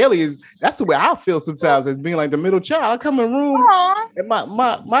talking about aliens. That's the way I feel sometimes as being like the middle child. I come in the room and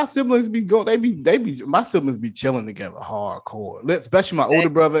my siblings be going. My siblings be chilling together hardcore. Especially my older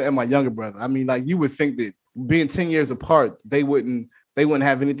brother and my younger brother. I mean, like you would think that being 10 years apart, they wouldn't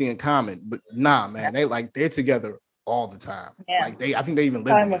have anything in common. But nah, man, they're together all the time. Yeah. Like I think they even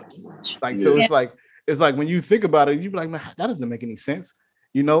live together. Like so, it's like when you think about it, you be like, man, that doesn't make any sense.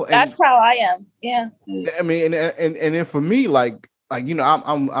 You know, and that's how I am. Yeah. I mean, and then for me, like you know,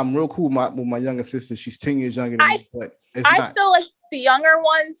 I'm real cool with my younger sister. She's 10 years younger than me, but I feel like the younger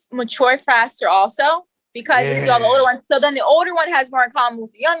ones mature faster also because you see all the older ones. So then the older one has more in common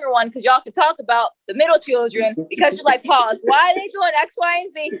with the younger one because y'all can talk about the middle children because you're like, pause, why are they doing X, Y,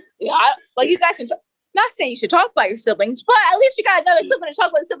 and Z? Yeah, like you guys can not saying you should talk about your siblings, but at least you got another sibling to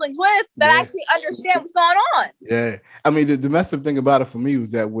talk about the siblings with that actually understand what's going on. Yeah. I mean, the domestic thing about it for me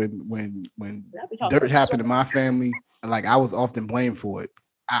was that when dirt happened in my family, like I was often blamed for it.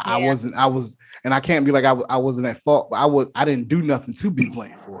 I was, and I can't be like I wasn't at fault, but I didn't do nothing to be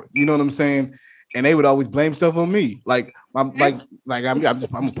blamed for it. You know what I'm saying? And they would always blame stuff on me. Like I'm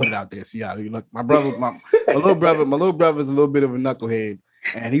gonna put it out there. See how you look. My little brother's a little bit of a knucklehead.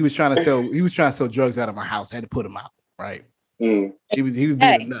 And he was trying to sell drugs out of my house. I had to put him out, right? He was being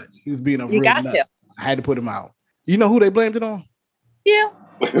a nut. He was being a real nut. I had to put him out. You know who they blamed it on? You.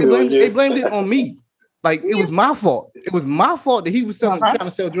 They blamed it on me. Like it was my fault. It was my fault that he was trying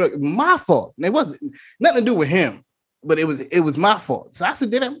to sell drugs. My fault. And it wasn't nothing to do with him, but it was my fault. So I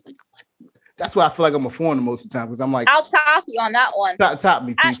said, that's why I feel like I'm a foreigner most of the time because I'm like, I'll top you on that one. Top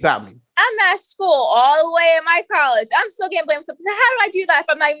me. I'm at school all the way in my college. I'm still getting blamed. So how do I do that if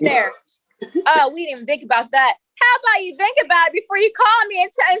I'm not even there? We didn't even think about that. How about you think about it before you call me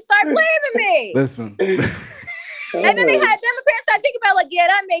and start blaming me? Listen. And then my parents started thinking about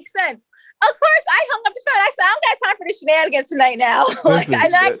that makes sense. Of course, I hung up the phone. I said, I don't got time for this shenanigans tonight now.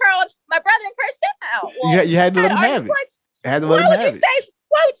 And I called my brother and cursed him out. Well, you had to let him have it. Why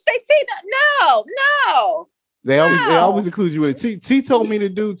would you say Tina? No. They always include you with it. T told me to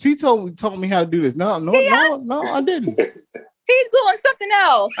do. T told me how to do this. No, I didn't. T's doing something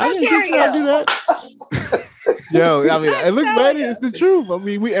else. I didn't teach you how to do that. Yo, I mean, look, man, it's the truth. I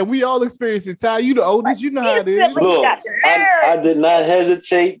mean, we all experience it. Ty, you the oldest, you know how it is. Look, I did not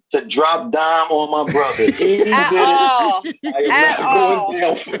hesitate to drop dime on my brother. At all. I am not going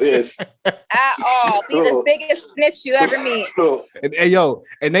down for this. At all. Be the biggest snitch you ever meet. And they do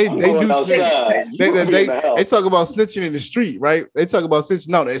they talk about snitching in the street, right? They talk about snitching.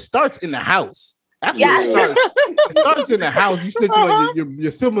 No, it starts in the house. That's where it starts. It starts in the house. You snitching on your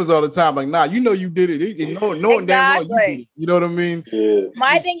siblings all the time. Like, nah, you know you did it. Knowing damn well you did it. You know what I mean? Yeah.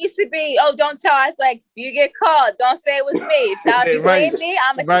 My thing used to be, don't tell us. Like, if you get caught, don't say it was me. Now, if you blame me,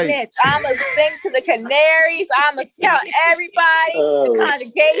 I'm a snitch. I'm going to sing to the canaries. I'm going to tell everybody, the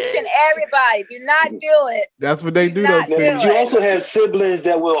congregation, everybody. Do not do it. That's what they do, though. But you also have siblings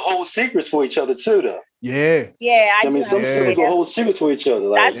that will hold secrets for each other, too, though. Yeah. I mean, some siblings will hold secrets for each other.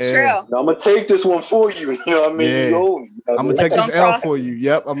 Like, that's true. I'm gonna take this one for you. You know what I mean? Yeah. I'm gonna take this L for you.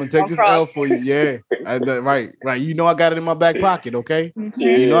 Yep. I'm gonna take this L for you. Yeah. Right. You know I got it in my back pocket. Okay. Mm-hmm.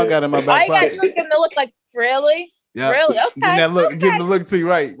 You know I got it in my back pocket. All you gotta do is give them a look like, really? Yeah. Really? Okay. Give them look. Give them the look to you.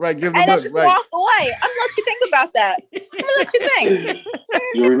 Right. Give them and the look. Just walk away. I'm gonna let you think about that. I'm gonna let you think.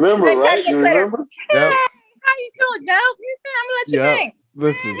 You remember, right? You remember? Yep. How you doing, Joe? I'm gonna let you think.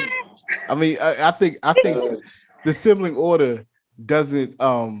 Listen. I mean, I think the sibling order doesn't.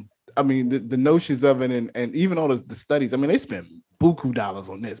 I mean, the notions of it, and even all the studies. I mean, they spend buku dollars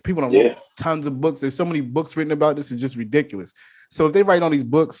on this. People don't write tons of books. There's so many books written about this. It's just ridiculous. So if they write all these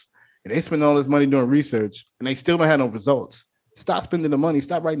books and they spend all this money doing research and they still don't have no results, stop spending the money.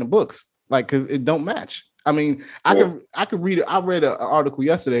 Stop writing the books, because it don't match. I mean, I could read it. I read an article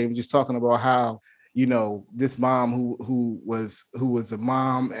yesterday just talking about how, you know, this mom who was a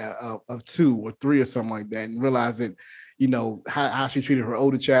mom of 2 or 3 or something like that, and realized that, you know, how she treated her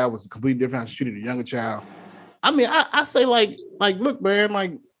older child was completely different how she treated the younger child. I mean, I say like, look, man,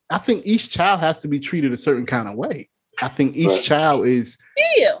 like, I think each child has to be treated a certain kind of way. I think each child is.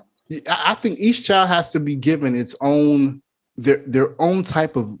 I think each child has to be given its own their own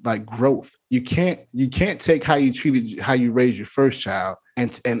type of like growth. You can't take how you raise your first child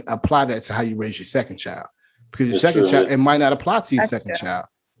and apply that to how you raise your second child, because your second child, it might not apply to your second child.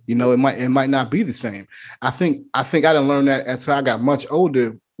 You know, it might not be the same. I think I didn't learn that until I got much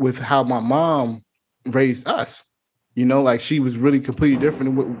older with how my mom raised us. You know, like she was really completely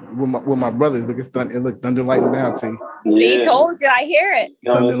different with my brothers. Look, it looks thunder lightning now, T. Yeah. He told you, I hear it.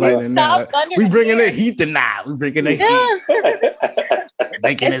 Thunder lightning now. We bringing the heat tonight. We bringing the heat.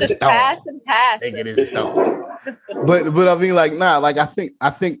 Making it stone. Making it stone. But I mean, like, nah, like I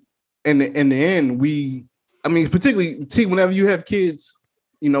think in the end, particularly T, whenever you have kids,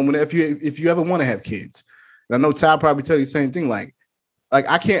 you know, if you ever want to have kids, and I know Ty probably tell you the same thing, like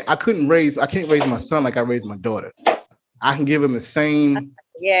I can't raise my son like I raised my daughter. I can give him the same.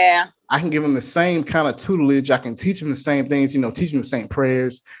 Yeah. I can give him the same kind of tutelage. I can teach him the same things, you know, teach him the same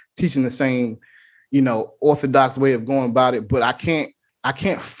prayers, teach him the same, you know, orthodox way of going about it. But I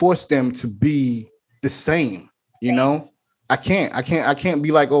can't force them to be the same, you know. I can't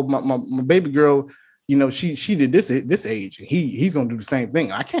be like, oh, my baby girl, you know, she did this at this age. He's gonna do the same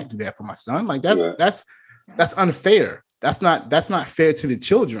thing. I can't do that for my son. Like that's unfair. That's not fair to the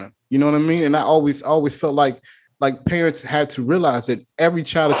children. You know what I mean? And I always felt like parents had to realize that every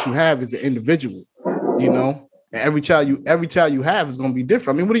child that you have is an individual, you know, and every child you have is going to be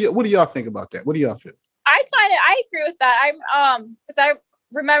different. I mean, what do y'all think about that? What do y'all feel? I agree with that. Because I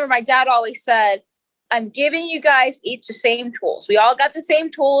remember my dad always said, I'm giving you guys each the same tools. We all got the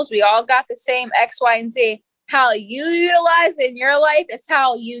same tools. We all got the same X, Y, and Z. How you utilize it in your life is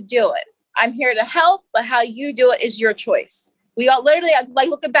how you do it. I'm here to help, but how you do it is your choice. We all literally, like,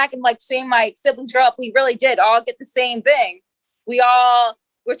 looking back and like seeing my siblings grow up, we really did all get the same thing. We're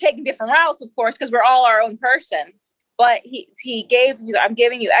taking different routes, of course, because we're all our own person. But I'm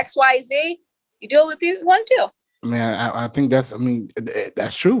giving you X, Y, Z. You do it with you want to do. Man, I think that's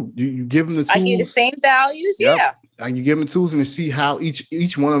true. You give them the tools. I give the same values. Yep. Yeah. And you give them the tools and to see how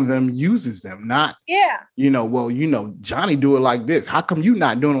each one of them uses them. Not, you know, well, you know, Johnny do it like this. How come you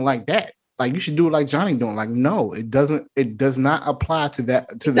not doing it like that? Like, you should do it like Johnny doing. Like, no, it doesn't. It does not apply to that.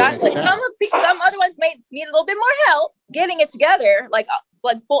 To exactly. The child. Some other ones may need a little bit more help getting it together. Like,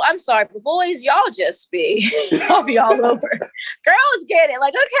 I'm sorry, but boys, y'all just I'll be all over. Girls get it.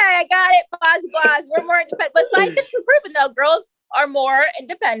 Like, okay, I got it. Blah. We're more independent. But scientifically proven, though, girls are more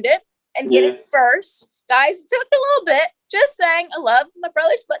independent and get it first. Guys, it took a little bit. Just saying, I love my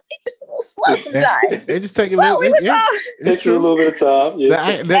brothers, but they just a little slow sometimes. They just take a little. It takes a little bit of time.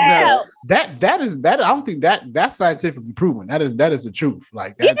 Yeah. That is. I don't think that's scientifically proven. That is the truth.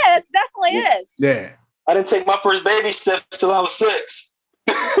 Like, it definitely is. Yeah. I didn't take my first baby steps till I was 6.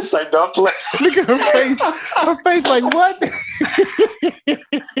 It's like, don't play. Look at her face. Her face, like, what?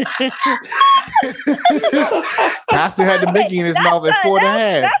 Pastor had the Mickey in his mouth at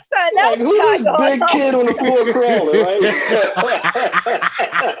 4.5. Like, who's this big kid on the floor crawling,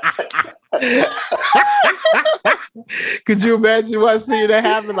 right? Could you imagine seeing that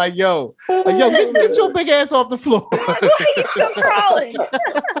happen? Like, yo, get your big ass off the floor. Why are you still crawling?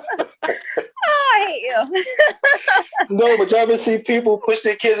 Oh, I hate you. No, but y'all ever see people push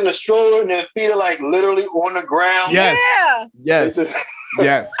their kids in a stroller and their feet are like literally on the ground? Yes. Yeah.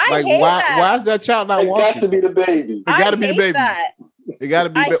 Yes. Like, why is that child not walking? It got to be the baby. It got to be the baby. It got to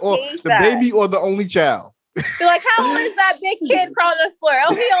be the baby or the only child. You're like, how old is that big kid crawling on the floor?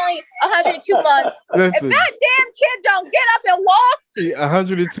 Oh, he only 102 months. Listen, if that damn kid don't get up and walk.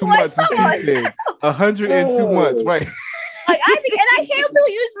 102 months is too big. 102 months, right? Like, I hate when people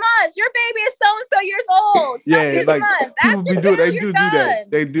use months. Your baby is so and so years old. Yeah, like months. People be doing. They do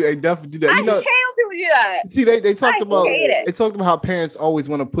that. They definitely do that. I hate when people do that. See, they talked about how parents always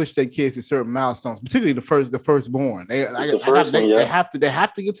want to push their kids to certain milestones, particularly the firstborn. They have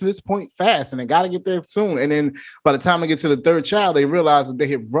to get to this point fast, and they got to get there soon. And then by the time they get to the third child, they realize that they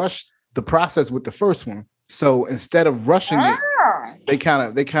had rushed the process with the first one. So instead of rushing it, they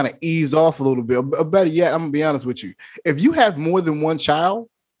kind of ease off a little bit. Or better yet, I'm gonna be honest with you. If you have more than one child,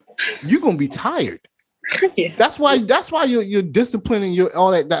 you're gonna be tired. Yeah. That's why you're disciplining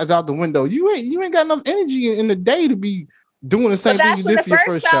all that's out the window. You ain't got enough energy in the day to be doing the same thing you did for your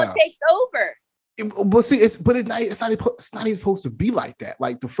first child. Takes over. But see, it's not even supposed to be like that.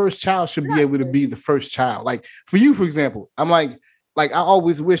 Like, the first child should be able to be the first child. Like, for you, for example, I'm like I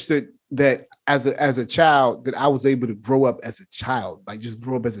always wish that as a child that I was able to grow up as a child, like just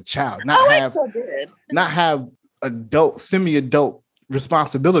grow up as a child, not have adult, semi-adult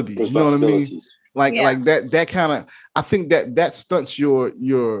responsibilities. You know what I mean? Like that kind of, I think that stunts your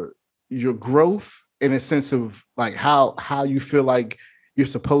growth in a sense of like how you feel like you're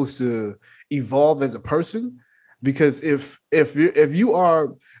supposed to evolve as a person. Because if you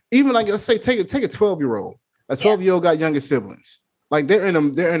are, even like, let's say take a 12-year-old, a 12-year-old got younger siblings. Like they're in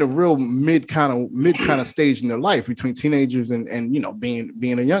a real mid kind of stage in their life between teenagers and being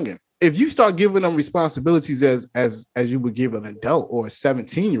a youngin'. If you start giving them responsibilities as you would give an adult or a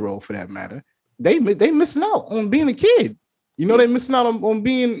 17-year-old for that matter, they missing out on being a kid. They're missing out on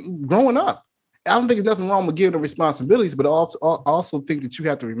being growing up. I don't think there's nothing wrong with giving them responsibilities, but I also think that you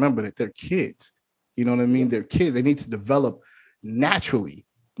have to remember that they're kids. You know what I mean? They're kids. They need to develop naturally,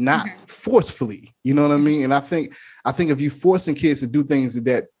 not forcefully. You know what I mean? And I think if you forcing kids to do things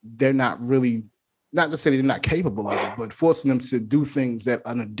that they're not really, not to say they're not capable of it, but forcing them to do things that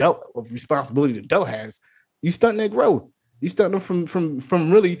an adult of responsibility an adult has, you stunting their growth. You start them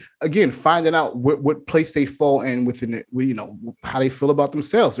from really, again, finding out what place they fall in within it, how they feel about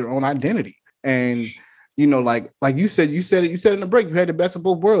themselves, their own identity. And, like you said in the break, you had the best of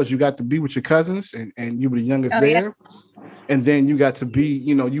both worlds. You got to be with your cousins and you were the youngest there. Yeah. And then you got to be,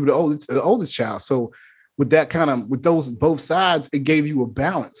 you were the oldest child. So with those both sides, it gave you a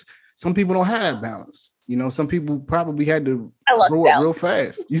balance. Some people don't have that balance. Some people probably had to grow up real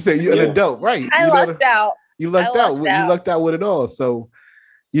fast. You said you're an adult, right? I lucked out. You lucked out. You lucked out with it all. So,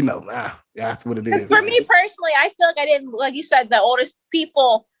 that's what it is. Because for me personally, I feel like I didn't, like you said, the oldest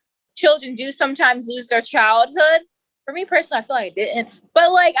children do sometimes lose their childhood. For me personally, I feel like I didn't.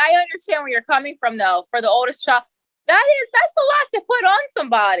 But like, I understand where you're coming from though. For the oldest child, that's a lot to put on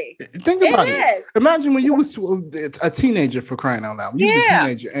somebody. Think about it. Imagine when you was a teenager, for crying out loud. You was a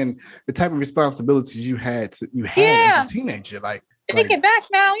teenager and the type of responsibilities you had as a teenager. Like, thinking back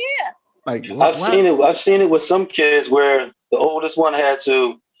now, Like I've seen it with some kids where the oldest one had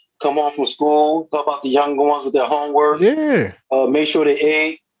to come home from school, help out the younger ones with their homework. Yeah. Make sure they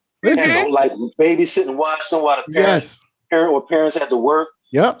ate. And like babysit and watch them while the parents had to work.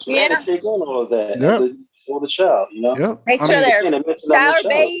 Yep. So they had to take on all of that as an older child, Yep. Make sure they're shower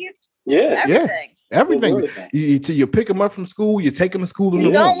bathed. Yeah. Everything. You pick them up from school, you take them to school in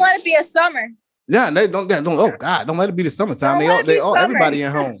the Don't let it be a summer. Yeah, don't let it be the summertime. Everybody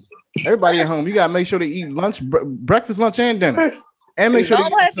at home. Everybody at home. You gotta make sure they eat lunch, breakfast, lunch, and dinner. And make sure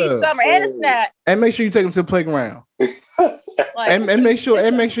don't let it be summer and a snack. And make sure you take them to the playground. and make sure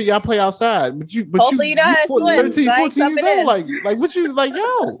y'all play outside. But you hopefully you know how to swim. 13, 14 years old. Like what you like,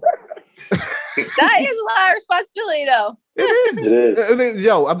 yo. That is a lot of responsibility though. It is.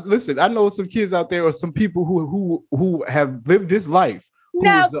 Yo, listen, I know some kids out there or some people who have lived this life, who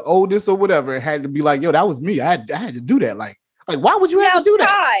was the oldest or whatever, and had to be like, yo, that was me. I had to do that. Like why would you have to do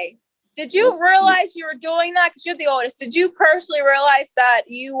that? Did you realize you were doing that? Because you're the oldest. Did you personally realize that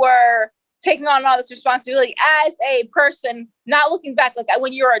you were taking on all this responsibility as a person, not looking back, like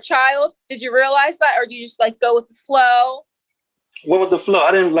when you were a child? Did you realize that, or did you just like go with the flow? Went with the flow.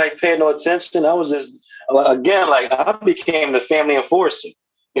 I didn't pay no attention. I was just I became the family enforcer.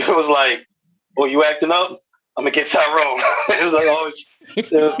 It was like, oh, you acting up? I'm gonna get Tyrone. It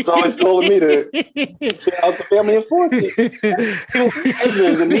was always calling me to get out the family enforcer.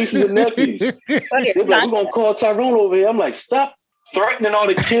 Cousins and nieces and nephews. It's like, we're gonna call Tyrone over here. I'm like, stop threatening all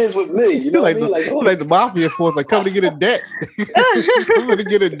the kids with me. You know what I mean? Like the mafia force, like come to get a debt. Come to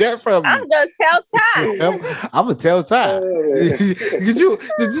get a debt from me. I'm gonna tell Ty. I'm gonna tell Ty. Did you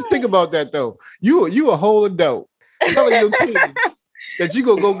just think about that though? You a whole adult telling your kids that you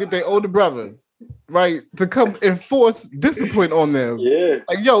gonna go get their older brother, right, to come enforce discipline on them. Yeah.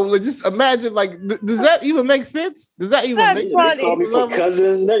 Like, yo, just imagine, like, does that even make sense? Does that even make sense? They call me for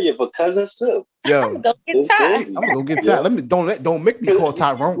cousins. They're for cousins too. Yo, I'm gonna go get Ty. I'm gonna go get Ty. Don't make me call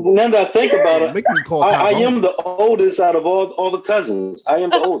Tyrone. Now that I think about it, make me call Tyrone. I am the oldest out of all the cousins. I am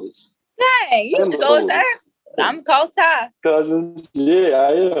the oldest. Dang, you just oldest. I'm called Ty. Cousins, yeah,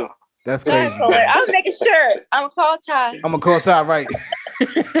 I am. That's crazy. I'm making sure. I'm gonna call Ty. I'm gonna call Ty, right?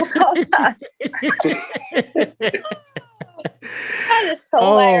 Call Ty. That is so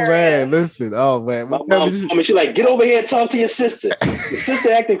hilarious. Man, listen. Oh man, my mom, she's like, get over here and talk to your sister. Your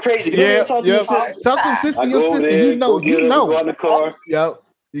sister acting crazy. Get over here and talk to your sister. Talk to your sister. Your sister. There, you know. Go in the car. Yep.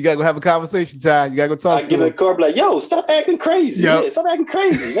 You gotta go have a conversation, Ty. You gotta go talk to her. I get in the car, be like, yo, stop acting crazy. Yep. Yeah, stop acting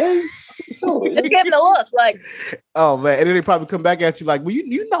crazy, man. Just give him a look, like. Oh man, and then they probably come back at you like, well,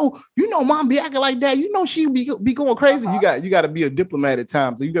 you know, mom be acting like that. You know, she be going crazy. You got to be a diplomat at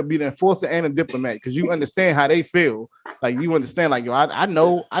times. So you got to be the enforcer and a diplomat because you understand how they feel. Like you understand, like yo, I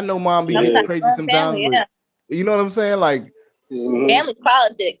know, mom be getting crazy sometimes. Family, but, you know what I'm saying? Like family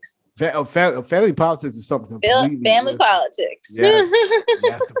politics. Family politics is something family politics. Yes,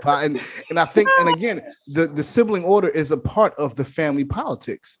 that's the part. And I think, and again, the sibling order is a part of the family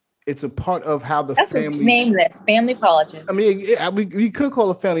politics. It's a part of how the family. Let's name this family politics. I mean, we could call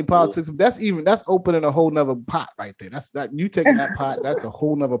it family politics, but that's opening a whole nother pot right there. That's that you taking that pot. That's a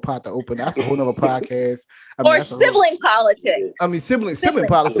whole nother pot to open. That's a whole nother podcast. Or sibling politics. I mean, sibling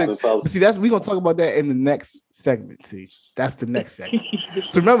politics. But see, we're gonna talk about that in the next segment. See, that's the next segment.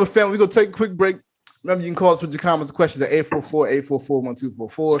 So remember, family, we're gonna take a quick break. Remember, you can call us with your comments and questions at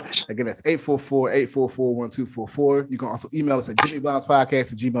 844-844-1244. Again, that's 844-844-1244. You can also email us at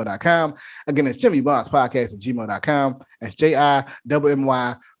jimmybondspodcast@gmail.com. Again, it's jimmybondspodcast@gmail.com. That's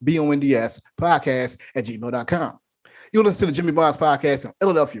JIMMYBONDS podcast@gmail.com. You'll listen to the Jimmy Bonds Podcast on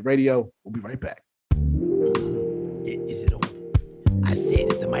Philadelphia Radio. We'll be right back. Is it on? I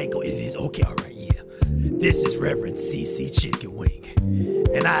said, is the mic on? It is. Okay, all right, yeah. This is Reverend CC Chicken Wing.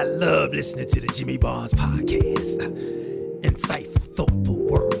 And I love listening to the Jimmy Bonds Podcast. Insightful, thoughtful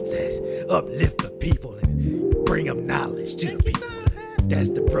words that uplift the people and bring them knowledge to the people. That's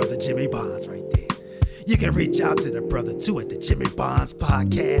the brother Jimmy Bonds right there. You can reach out to the brother too at the Jimmy Bonds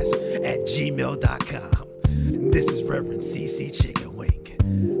Podcast @gmail.com. This is Reverend CC Chicken Wing.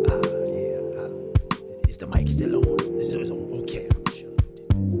 Is the mic still on? Is it on? Okay, I'm sure.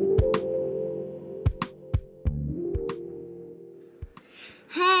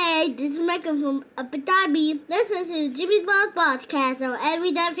 Hey, this is Michael from Abu Dhabi. Listen to Jimmy Bonds Podcast on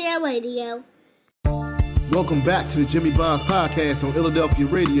Everyday Fair Radio. Welcome back to the Jimmy Bonds Podcast on Philadelphia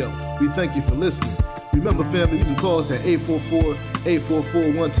Radio. We thank you for listening. Remember, family, you can call us at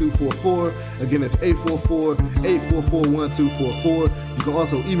 844-844-1244. Again, that's 844-844-1244. You can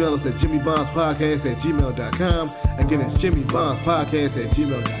also email us at jimmybondspodcast@gmail.com. Again, that's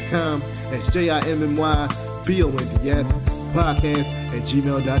jimmybondspodcast@gmail.com. That's JIMMYBONDS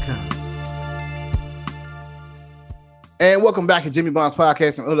podcast@gmail.com. And welcome back to Jimmy Bonds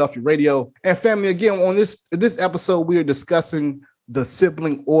Podcast on Philadelphia Radio. And family, again, on this episode, we are discussing the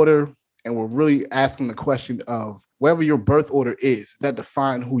sibling order, and we're really asking the question of wherever your birth order is, does that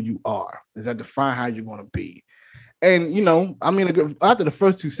define who you are? Does that define how you're going to be? And, you know, I mean, after the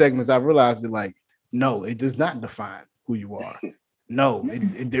first two segments, I realized that, like, no, it does not define who you are. No,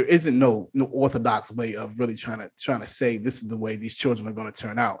 there isn't no orthodox way of really trying to say this is the way these children are going to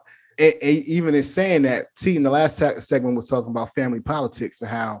turn out. Even in saying that, in the last segment was talking about family politics and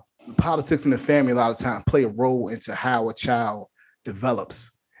how politics in the family a lot of times play a role into how a child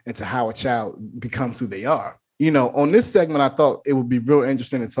develops, into how a child becomes who they are. You know, on this segment, I thought it would be real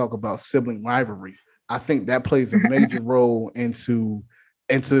interesting to talk about sibling rivalry. I think that plays a major role into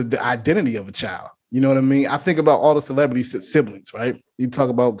the identity of a child. You know what I mean? I think about all the celebrity siblings, right? You talk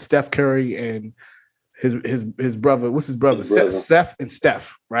about Steph Curry and his brother. What's his brother? Seth and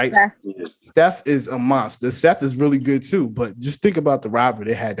Steph, right? Yeah. Steph is a monster. Seth is really good too, but just think about the rivalry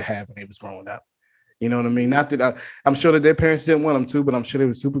they had to have when they was growing up. You know what I mean? Not that I'm sure that their parents didn't want them to, but I'm sure they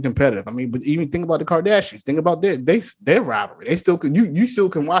were super competitive. I mean, but even think about the Kardashians. Think about their rivalry. They still can. You still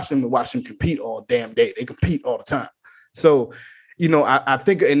can watch them compete all damn day. They compete all the time. So, you know, I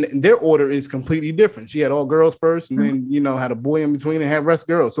think and their order is completely different. She had all girls first, and then, you know, had a boy in between and had rest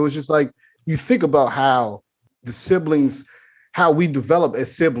girls. So it's just like you think about how the siblings, how we develop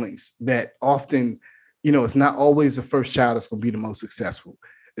as siblings, that often, you know, it's not always the first child that's going to be the most successful.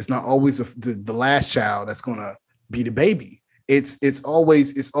 It's not always the last child that's going to be the baby. It's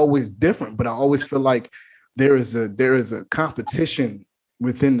always different. But I always feel like there is a competition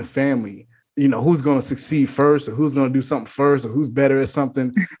within the family. You know, who's going to succeed first, or who's going to do something first, or who's better at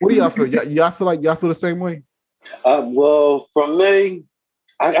something. What do y'all feel? Y'all feel like y'all feel the same way? Well, for me,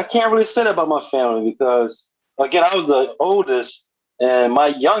 I can't really say that about my family because, again, I was the oldest, and my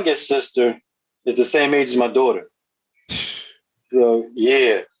youngest sister is the same age as my daughter. So,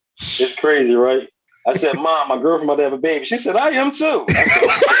 yeah, it's crazy, right? I said, Mom, my girlfriend about to have a baby. She said, I am too. I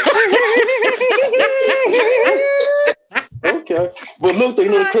said, okay. But look, you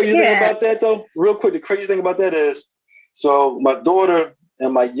know the crazy thing about that, though? Real quick, the crazy thing about that is, so my daughter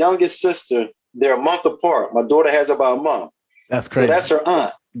and my youngest sister, they're a month apart. My daughter has about a month. That's crazy. So that's her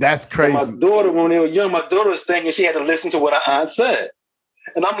aunt. That's crazy. And my daughter, when they were young, my daughter was thinking she had to listen to what her aunt said.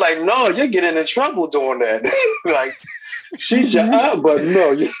 And I'm like, no, you're getting in trouble doing that. Like, she's your aunt, but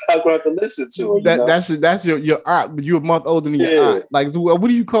no, you're not going to have to listen to her. That's your aunt, but you're a month older than your aunt. Like, so what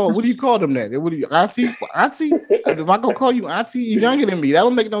do you call them that? What do you, auntie? Auntie? Am I gonna call you auntie? You're younger than me. That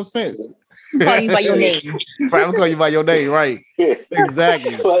don't make no sense. Call you by your name. Right, I'm calling you by your name, right? Yeah.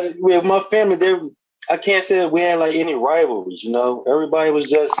 Exactly. But with my family, I can't say we had like any rivalries. You know, everybody was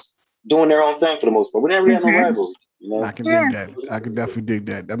just doing their own thing for the most part. We never had no rivalries. You know? I can dig that. I can definitely dig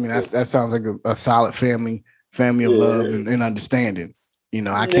that. I mean, that sounds like a solid family of love and understanding. You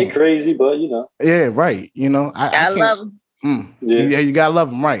know, I can't. They crazy, but you know. Yeah, right. You know, I can't. love them. Yeah, you gotta love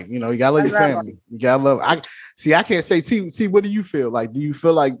them, right? You know, you gotta love your family. You gotta love. I can't say. T, what do you feel like? Do you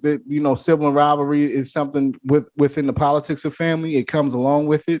feel like that? You know, sibling rivalry is something within the politics of family? It comes along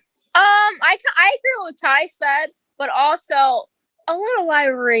with it. I agree with what Ty said, but also a little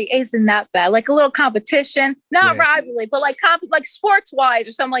rivalry isn't that bad. Like a little competition, not rivalry, but like sports wise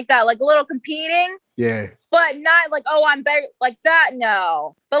or something like that. Like a little competing. Yeah. But not like, oh, I'm better like that.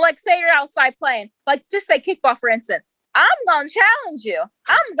 No. But like, say you're outside playing, like just say kickball, for instance. I'm going to challenge you.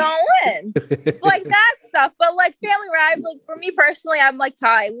 I'm going to win. Like that stuff. But like family rivalry, for me personally, I'm like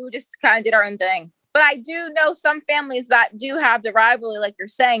Ty. We just kind of did our own thing. But I do know some families that do have the rivalry, like you're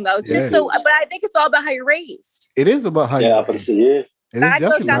saying, though. It's just so, but I think it's all about how you're raised. It is about how you're raised. It is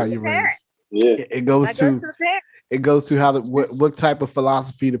definitely how you're raised. Yeah. It goes to the parents. It goes to how what type of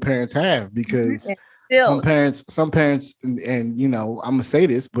philosophy the parents have, because some parents, and you know, I'm gonna say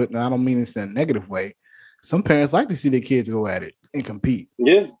this, but I don't mean this in a negative way. Some parents like to see their kids go at it and compete.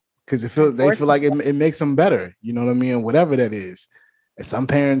 Yeah. Because they feel like it makes them better. You know what I mean? Whatever that is. And some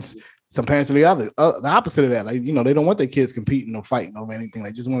parents are the opposite of that. Like, you know, they don't want their kids competing or fighting over anything.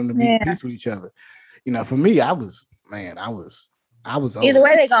 They just want them to be at peace with each other. You know, for me, I was either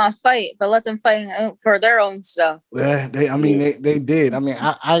way they're gonna fight, but let them fight for their own stuff. Yeah, they did. I mean,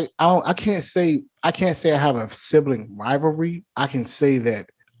 I can't say I have a sibling rivalry. I can say that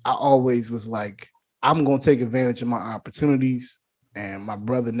I always was like, I'm gonna take advantage of my opportunities, and my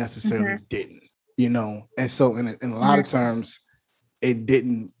brother necessarily didn't, you know. And so in a lot of terms, it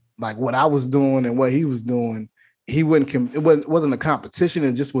didn't, like what I was doing and what he was doing, it wasn't a competition.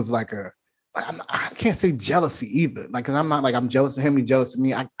 It just was like I can't say jealousy either. Like, cause I'm not like I'm jealous of him, he's jealous of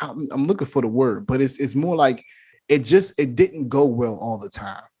me. I'm looking for the word, but it's more like it didn't go well all the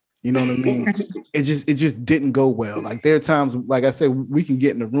time. You know what I mean? It just didn't go well. Like there are times, like I said, we can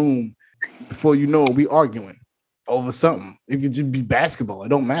get in the room before you know it, we arguing over something. It could just be basketball. It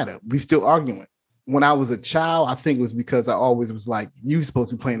don't matter. We still arguing. When I was a child, I think it was because I always was like, you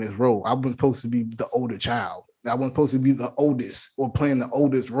supposed to be playing this role. I wasn't supposed to be the older child. I wasn't supposed to be the oldest or playing the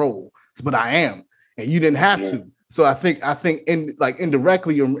oldest role, but I am, and you didn't have to. So I think in like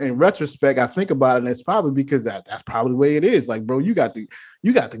indirectly or in retrospect, I think about it, and it's probably because that's probably the way it is. Like, bro, you got to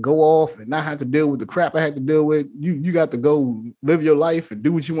go off and not have to deal with the crap I had to deal with. You got to go live your life and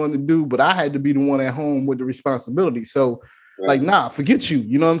do what you wanted to do, but I had to be the one at home with the responsibility. So like, nah, forget you.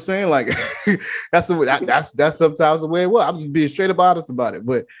 You know what I'm saying? Like that's sometimes the way it was. I'm just being straight up honest about it.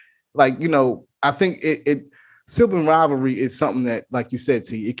 But like, you know, I think it sibling rivalry is something that, like you said,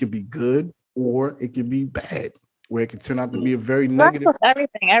 T, it could be good or it could be bad, where it can turn out to be a very negative. That's with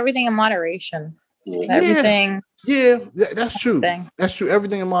everything in moderation. Everything. Yeah, that's true. That's true.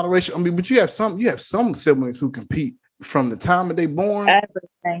 Everything in moderation. I mean, but you have some siblings who compete from the time that they born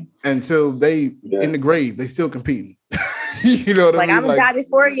until they in the grave. They still competing. You know what I mean? I'm gonna die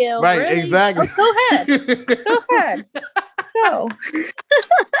before you. Right? Really? Exactly. Oh, go ahead. Go ahead. Go.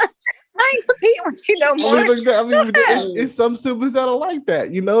 I ain't competing with you no more. I mean, it's some siblings that are like that.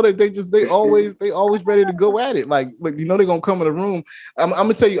 You know, they always ready to go at it. Like you know, they're gonna come in the room. I'm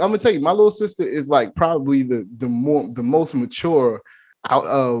gonna tell you. My little sister is like probably the most mature out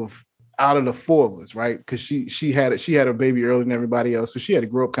of the four of us, right? Because she had her baby earlier than everybody else, so she had to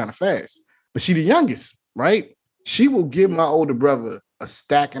grow up kind of fast. But she the youngest, right? She will give my older brother a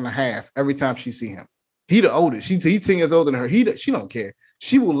stack and a half every time she see him. He the oldest. He 10 years older than her. She don't care.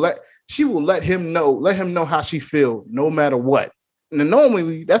 She will let him know how she feel no matter what. And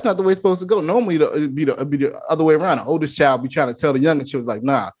normally that's not the way it's supposed to go. Normally it'd be the other way around. The oldest child be trying to tell the younger children, like,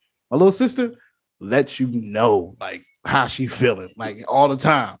 nah, my little sister let you know like how she feeling, like all the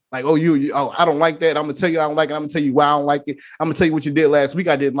time. Like, oh, I don't like that. I'm gonna tell you I don't like it. I'm gonna tell you why I don't like it. I'm gonna tell you what you did last week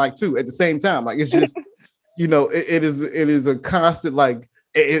I didn't like too at the same time. Like, it's just you know, it is a constant, like,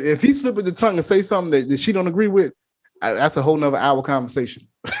 if he's slipping the tongue and say something that she don't agree with, that's a whole nother hour conversation.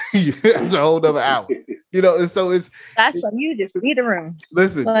 That's a whole nother hour. You know, and so that's when you just leave the room.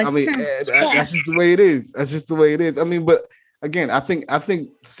 Listen, like, I mean, that's just the way it is. That's just the way it is. I mean, but again, I think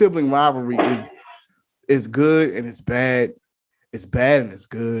sibling rivalry is good and it's bad. It's bad and it's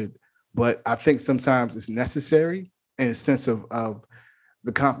good. But I think sometimes it's necessary in a sense of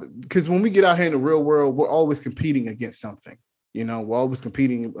because when we get out here in the real world, we're always competing against something. You know, we're always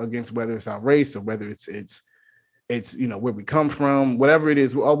competing against whether it's our race or whether it's you know, where we come from, whatever it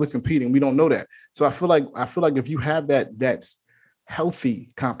is, we're always competing. We don't know that. So I feel like if you have that's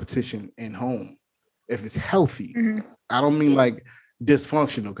healthy competition in home, if it's healthy, I don't mean like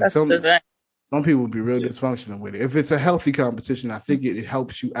dysfunctional, because Some people be real dysfunctional with it. If it's a healthy competition, I think it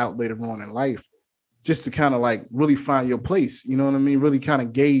helps you out later on in life, just to kind of like really find your place. You know what I mean? Really kind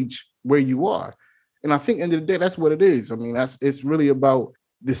of gauge where you are. And I think end of the day, that's what it is. I mean, it's really about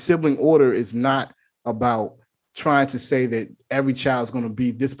the sibling order. Is not about trying to say that every child is going to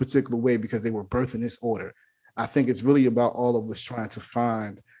be this particular way because they were birthed in this order. I think it's really about all of us trying to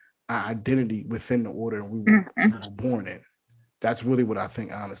find our identity within the order and we were born in. That's really what I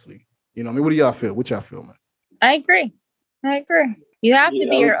think, honestly. You know, I mean, what do y'all feel? What y'all feel, man? I agree. You have to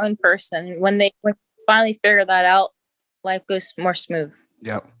be your own person. When they finally figure that out, life goes more smooth.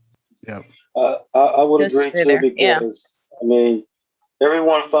 Yep. I would agree too, because I mean,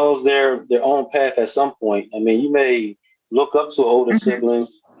 everyone follows their own path at some point. I mean, you may look up to an older sibling,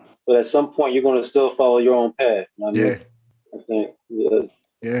 but at some point you're going to still follow your own path. You know what I mean? I think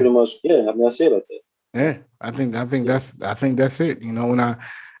pretty much. Yeah, I mean, I say it like that. Yeah, I think that's it. You know,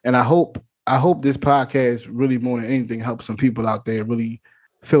 and I hope this podcast really more than anything helps some people out there really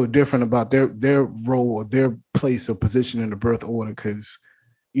feel different about their role or their place or position in the birth order. Because,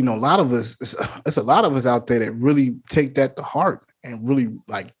 you know, a lot of us, it's a lot of us out there that really take that to heart and really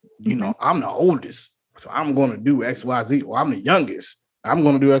like, you know, I'm the oldest, so I'm going to do X, Y, Z, or I'm the youngest, I'm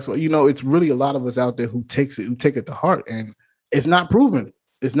going to do X, Y. You know, it's really a lot of us out there who take it to heart, and it's not proven.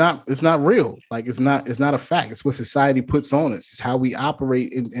 It's not real. Like it's not a fact. It's what society puts on us. It's how we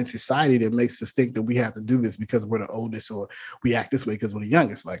operate in society that makes us think that we have to do this because we're the oldest, or we act this way because we're the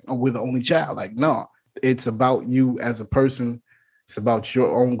youngest. Like, oh, we're the only child. Like, no, it's about you as a person. It's about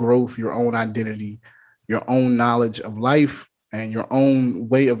your own growth, your own identity, your own knowledge of life, and your own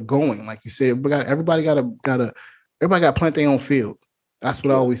way of going. Like you said, everybody got plenty on field. That's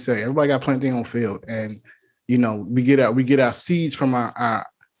what I always say. Everybody got plenty on field, and you know, we get our seeds from our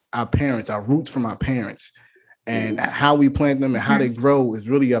parents, our roots from our parents, and how we plant them and how they grow is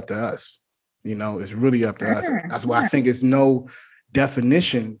really up to us. You know, it's really up to us. That's why I think it's no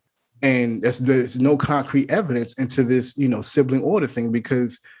definition and there's no concrete evidence into this, you know, sibling order thing,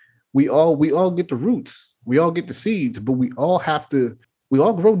 because we all get the roots, we all get the seeds, but we all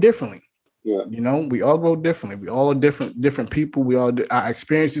grow differently. Yeah. You know, we all grow differently. We all are different people. Our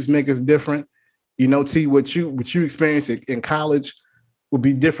experiences make us different. You know, T, what you experience in college would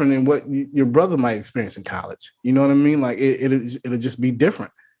be different than what your brother might experience in college. You know what I mean? Like it'll just be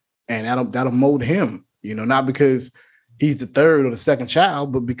different, and that'll mold him. You know, not because he's the third or the second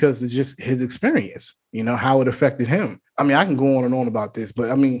child, but because it's just his experience. You know, how it affected him. I mean, I can go on and on about this,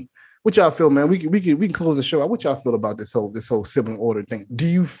 but I mean, what y'all feel, man? We can close the show out. What y'all feel about this whole sibling order thing? Do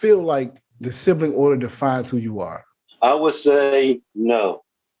you feel like the sibling order defines who you are? I would say no.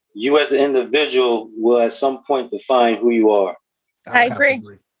 You as an individual will at some point define who you are. I agree.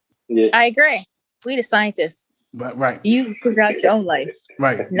 Yeah. I agree. We the scientists. But right. You figure out your own life.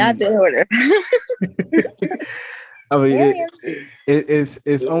 Right. Not the order. I mean,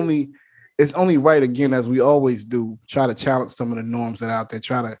 it's only right, again, as we always do, try to challenge some of the norms that are out there,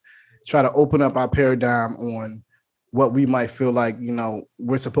 try to open up our paradigm on what we might feel like, you know,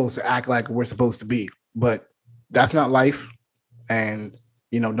 we're supposed to act like, or we're supposed to be. But that's not life. And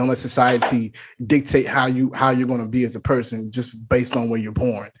you know, don't let society dictate how you're going to be as a person just based on where you're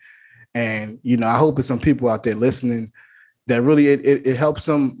born. And, you know, I hope there's some people out there listening that really it helps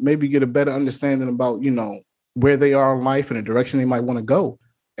them maybe get a better understanding about, you know, where they are in life and the direction they might want to go.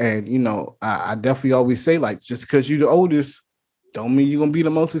 And, you know, I definitely always say, like, just because you're the oldest don't mean you're going to be the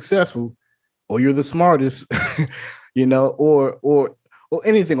most successful or you're the smartest, you know, or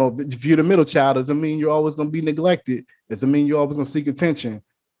anything. Or if you're the middle child, doesn't mean you're always going to be neglected. Doesn't mean you're always going to seek attention,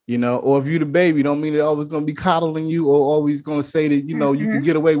 you know. Or if you're the baby, don't mean they're always going to be coddling you or always going to say that, you know, you can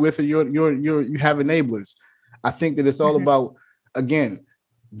get away with it. You have enablers. I think that it's all about, again,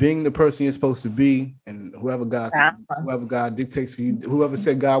 being the person you're supposed to be, and whoever God dictates for you, whoever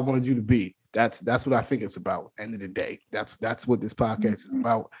said God wanted you to be. That's what I think it's about. End of the day, that's what this podcast is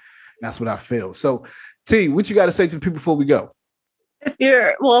about. That's what I feel. So, T, what you got to say to the people before we go?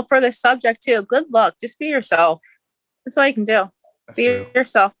 For the subject too, good luck. Just be yourself. That's all you can do. That's be real.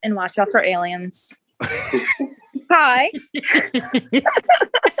 Yourself and watch out for aliens. Hi.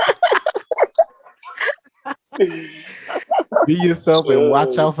 Be yourself and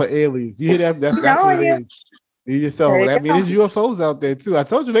watch out for aliens. You hear that? That's what it is. Be yourself. I mean, there's UFOs out there too. I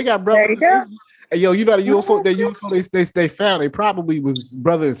told you they got brothers. Hey, yo, you know the UFO? That UFO they found. They probably was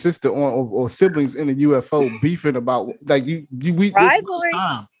brother and sister or siblings in the UFO beefing about like we rivalry.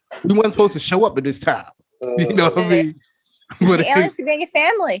 We weren't supposed to show up at this time. You know what I mean? But the aliens are being your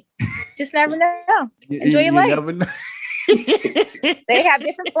family. Just never know. Enjoy your life. Never know. They have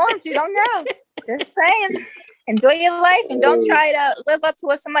different forms. You don't know. Just saying. Enjoy your life and don't try to live up to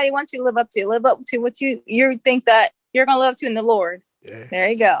what somebody wants you to live up to. Live up to what you think that you're going to live up to in the Lord. Yeah. There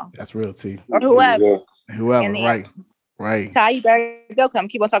you go. That's real, T. Or whoever. Whoever, right. Right. Ty, you better go. Come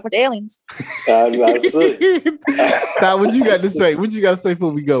keep on talking about the aliens. Ty, what you got to say? What you got to say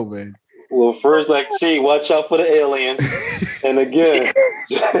before we go, man? Well, first, like, T, watch out for the aliens. And again,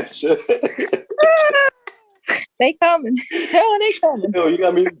 they coming. Hell, they coming. You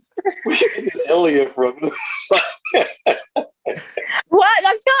got me. Where you get this alien from? What?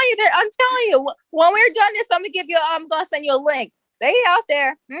 I'm telling you. When we're done this, I'm gonna send you a link. They out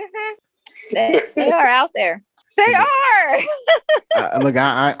there. Mm-hmm. They are out there. They are. Look,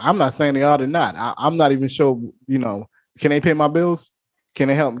 I'm not saying they are or not. I'm not even sure. Can they pay my bills? Can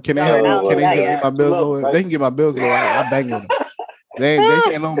they help? Can they help? Can they get my bills lower? If they can get my bills lower, I bang with them. They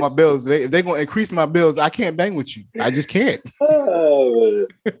can't lower my bills. If they're gonna increase my bills, I can't bang with you. I just can't. Some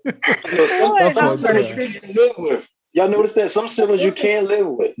siblings you can't live with. Y'all notice that some siblings you can't live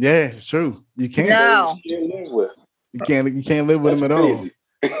with. Yeah, it's true. You can't. No. You can't live with. You can't live with them at all.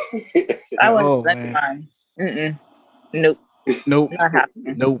 I wouldn't. That's fine. Nope. Not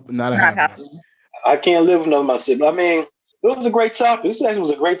happening. Nope. Not happening. I can't live with none of my siblings. I mean, it was a great topic. This actually was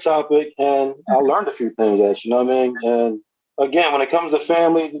a great topic, and I learned a few things, actually. You know what I mean? And again, when it comes to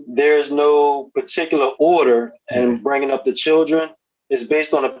family, there's no particular order, and bringing up the children is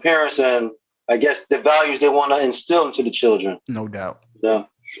based on the parents and, I guess, the values they want to instill into the children. No doubt. Yeah.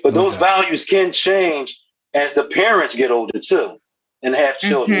 But those values can change as the parents get older, too, and have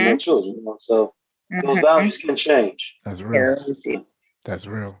children. So those values can change. That's real. That's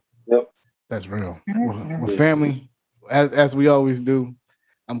real. Yep. That's real. Well, family, as we always do,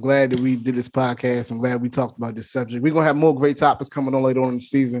 I'm glad that we did this podcast. I'm glad we talked about this subject. We're going to have more great topics coming on later on in the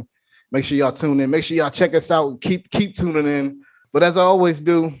season. Make sure y'all tune in. Make sure y'all check us out. Keep tuning in. But as I always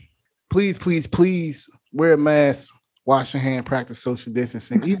do, please wear a mask, wash your hand, practice social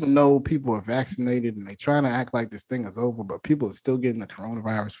distancing. Even though people are vaccinated and they're trying to act like this thing is over, but people are still getting the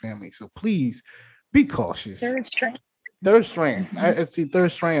coronavirus, family. So please be cautious. Third strand. I see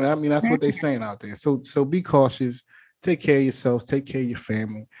third strand. I mean, that's what they're saying out there. So be cautious. Take care of yourselves. Take care of your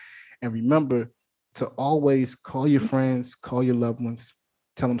family. And remember to always call your friends, call your loved ones,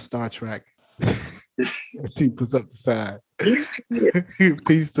 tell them Star Trek. He puts up the side. Peace to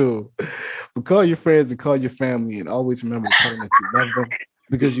them. But call your friends and call your family, and always remember to tell them that you love them,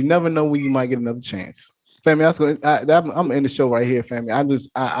 because you never know when you might get another chance. Family, I'm in the show right here, family. I'm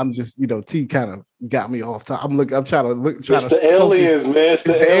just, T kind of got me off top. I'm trying to it's the aliens, man. It's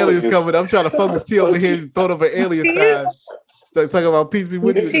the aliens coming. I'm trying to focus T over here and throw it over alien side. So talking about peace be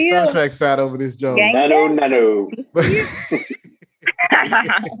with you, the Star Trek side over this joke. No.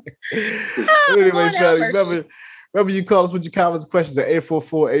 Anyway, family, remember you call us with your comments and questions at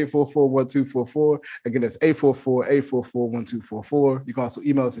 844-844-1244. Again, that's 844-844-1244. You can also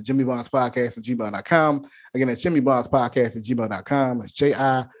email us at jimmybondspodcast@gmail.com. Again, that's jimmybondspodcast@gmail.com. That's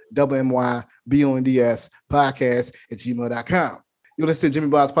JIMMYBONDS podcast@gmail.com. You listen to Jimmy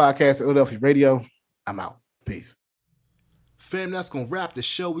Bonds Podcast at Philadelphia Radio. I'm out. Peace. Fam, that's going to wrap the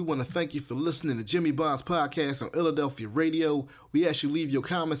show. We want to thank you for listening to Jimmy Bonds Podcast on Philadelphia Radio. We ask you to leave your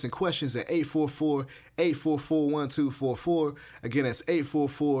comments and questions at 844-844-1244. Again, that's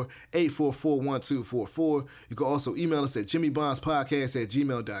 844-844-1244. You can also email us at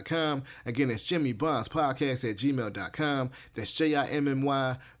jimmybondspodcast@gmail.com. Again, that's jimmybondspodcast@gmail.com. That's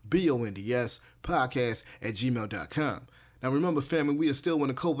JIMMYBONDS podcast@gmail.com. Now remember, family, we are still in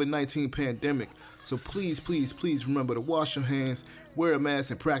the COVID-19 pandemic, so please remember to wash your hands, wear a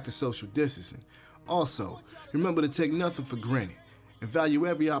mask, and practice social distancing. Also, remember to take nothing for granted and value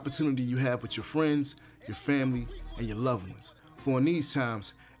every opportunity you have with your friends, your family, and your loved ones. For in these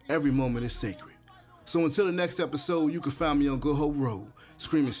times, every moment is sacred. So until the next episode, you can find me on Good Hope Road,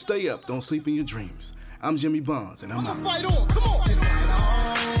 screaming, stay up, don't sleep in your dreams. I'm Jimmy Bonds, and I'm out. Fight on, come on.